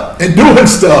cutting up and doing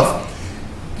stuff,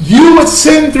 you would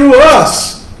send through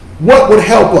us what would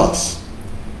help us.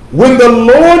 "When the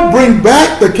Lord bring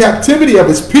back the captivity of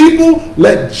his people,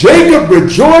 let Jacob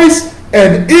rejoice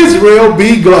and Israel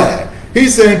be glad."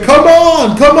 He's saying, come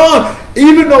on, come on.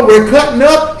 Even though we're cutting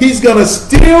up, he's going to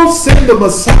still send the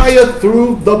Messiah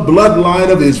through the bloodline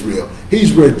of Israel.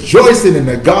 He's rejoicing in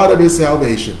the God of his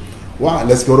salvation. Why?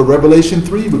 Let's go to Revelation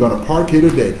 3. We're going to park here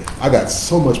today. I got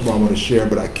so much more I want to share,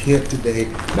 but I can't today.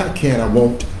 Not can't, I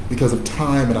won't, because of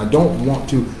time, and I don't want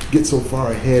to get so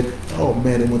far ahead. Oh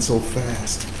man, it went so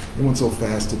fast. It went so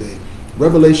fast today.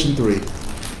 Revelation 3.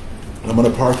 I'm going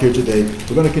to park here today.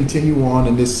 We're going to continue on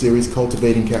in this series,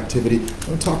 Cultivating Captivity. I'm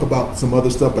going to talk about some other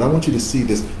stuff, but I want you to see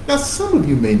this. Now, some of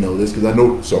you may know this, because I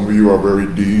know some of you are very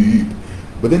deep.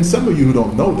 But then some of you who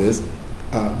don't know this,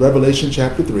 Revelation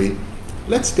chapter 3.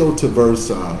 Let's go to verse,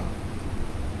 let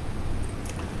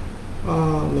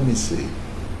me see.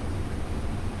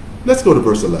 Let's go to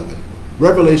verse 11.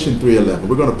 Revelation 3:11.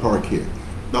 We're going to park here.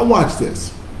 Now watch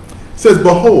this. It says,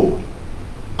 "Behold,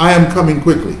 I am coming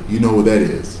quickly." You know who that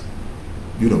is.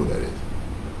 You know who that is.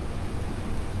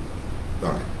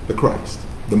 All right. The Christ,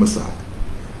 the Messiah.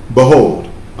 "Behold,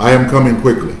 I am coming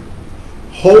quickly.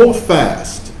 Hold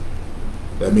fast."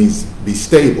 That means be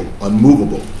stable,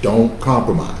 unmovable. Don't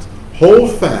compromise.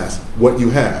 "Hold fast what you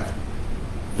have,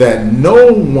 that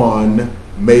no one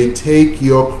may take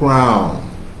your crown."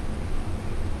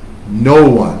 No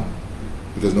one.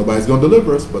 Because nobody's going to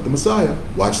deliver us but the Messiah.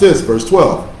 Watch this, verse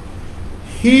 12.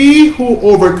 "He who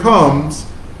overcomes,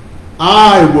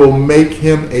 I will make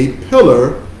him a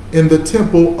pillar in the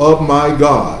temple of my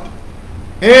God,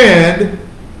 and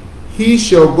he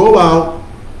shall go out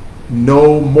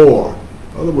no more."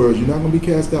 In other words, you're not going to be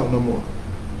cast out no more.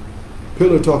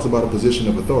 Pillar talks about a position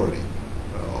of authority.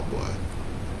 Oh boy.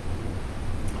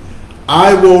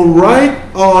 "I will write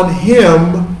on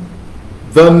him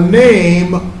the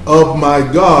name of my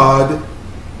God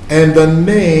and the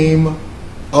name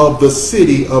of the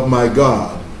city of my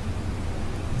God,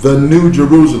 the new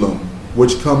Jerusalem,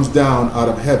 which comes down out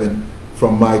of heaven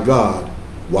from my God."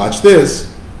 Watch this.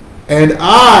 "And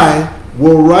I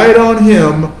will write on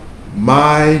him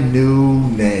my new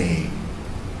name."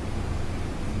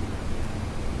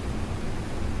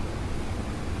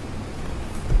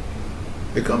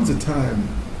 There comes a time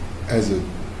as a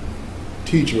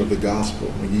teacher of the gospel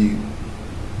when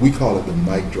we call it the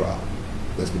mic drop.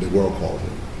 That's what the world calls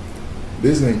it.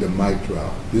 This ain't the mic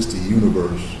drop. This the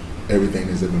universe, everything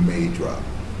that's ever made drop.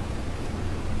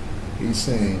 He's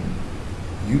saying,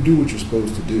 you do what you're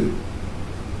supposed to do.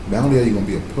 Not only are you going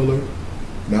to be a pillar,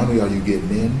 not only are you getting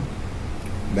in,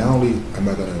 not only am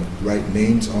I going to write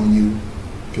names on you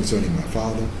concerning my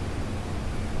Father,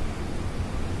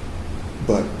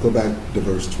 but go back to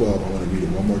verse 12. I want to read it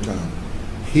one more time.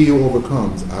 "He who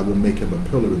overcomes, I will make him a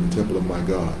pillar in the temple of my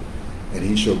God, and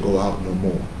he shall go out no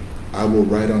more. I will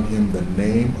write on him the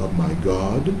name of my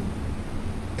God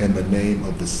and the name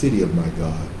of the city of my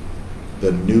God,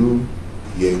 the new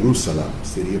Jerusalem,"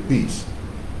 city of peace,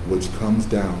 "which comes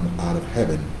down out of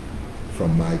heaven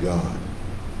from my God."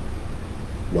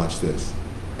 Watch this.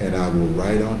 "And I will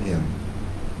write on him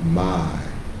my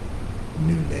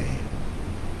new name."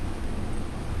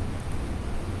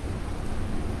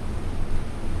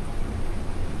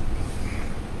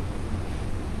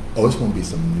 Oh, it's going to be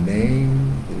some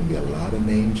name, there's going to be a lot of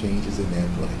name changes in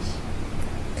that place.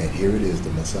 And here it is,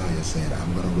 the Messiah saying,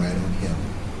 I'm going to write on him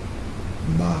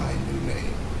my new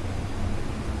name.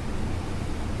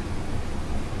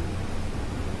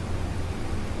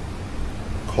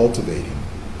 Cultivating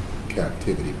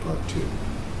Captivity Part 2.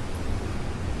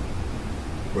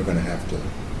 We're going to have to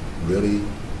really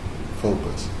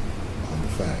focus on the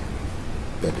fact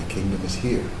that the kingdom is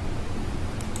here.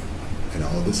 And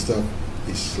all this stuff,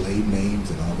 these slave names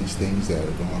and all these things that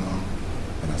are going on,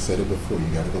 and I said it before, you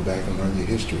got to go back and learn your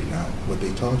history. Now, what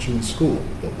they taught you in school,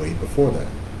 but way before that,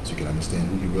 so you can understand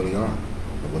who you really are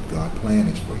and what God's plan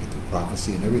is for you through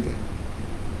prophecy and everything.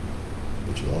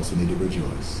 But you also need to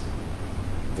rejoice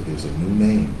that there's a new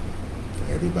name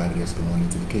for everybody that's going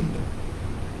into the kingdom.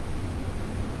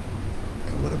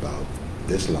 And what about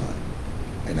this line?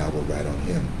 And I will write on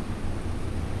him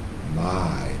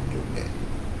my new name.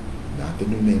 Not the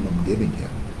new name I'm giving him,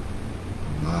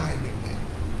 my new name.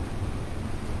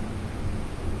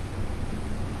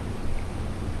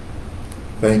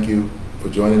 Thank you for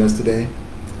joining us today.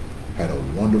 Had a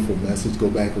wonderful message. Go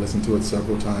back and listen to it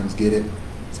several times. Get it.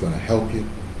 It's going to help you.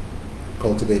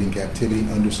 Cultivating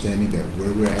captivity, understanding that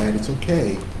where we're at, it's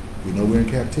okay. We know we're in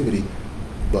captivity,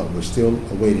 but we're still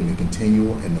awaiting the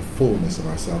continual and the fullness of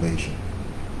our salvation.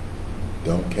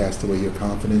 Don't cast away your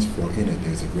confidence, for in it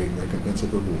there's a great recompense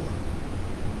of reward.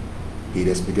 He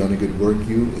that's begun a good work in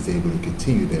you is able to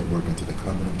continue that work unto the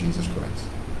coming of Jesus Christ.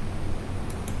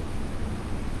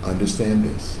 Understand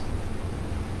this.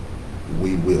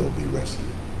 We will be rescued.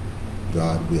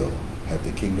 God will have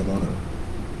the kingdom on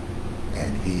earth.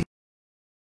 And he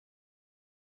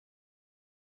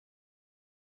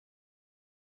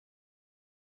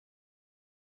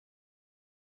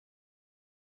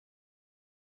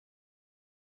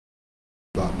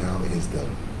about now is the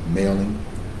mailing,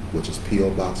 which is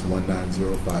P.O. Box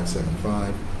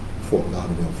 190575, Fort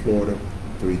Lauderdale, Florida,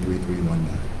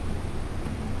 33319.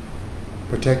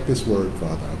 Protect this word,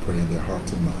 Father, I pray, in their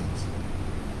hearts and minds,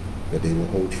 that they will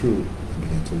hold true and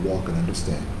begin to walk and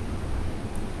understand.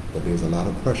 But there's a lot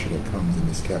of pressure that comes in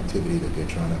this captivity, that they're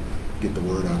trying to get the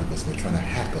word out of us. They're trying to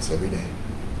hack us every day.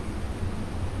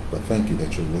 But thank you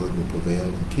that your word will prevail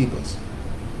and keep us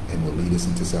and will lead us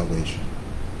into salvation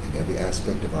in every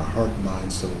aspect of our heart,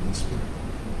 mind, soul, and spirit.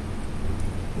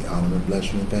 We honor and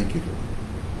bless you and thank you,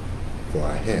 Lord, for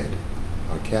our head,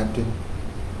 our captain,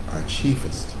 our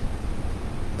chiefest,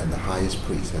 and the highest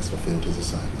priest has fulfilled his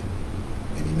assignment,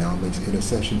 and he now makes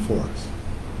intercession for us.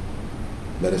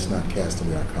 Let us not cast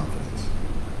away our confidence,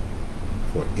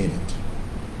 for in it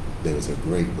there is a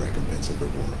great recompense of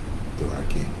reward through our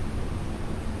King.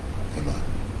 Amen.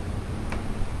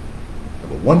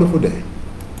 Have a wonderful day.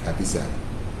 Happy Sabbath.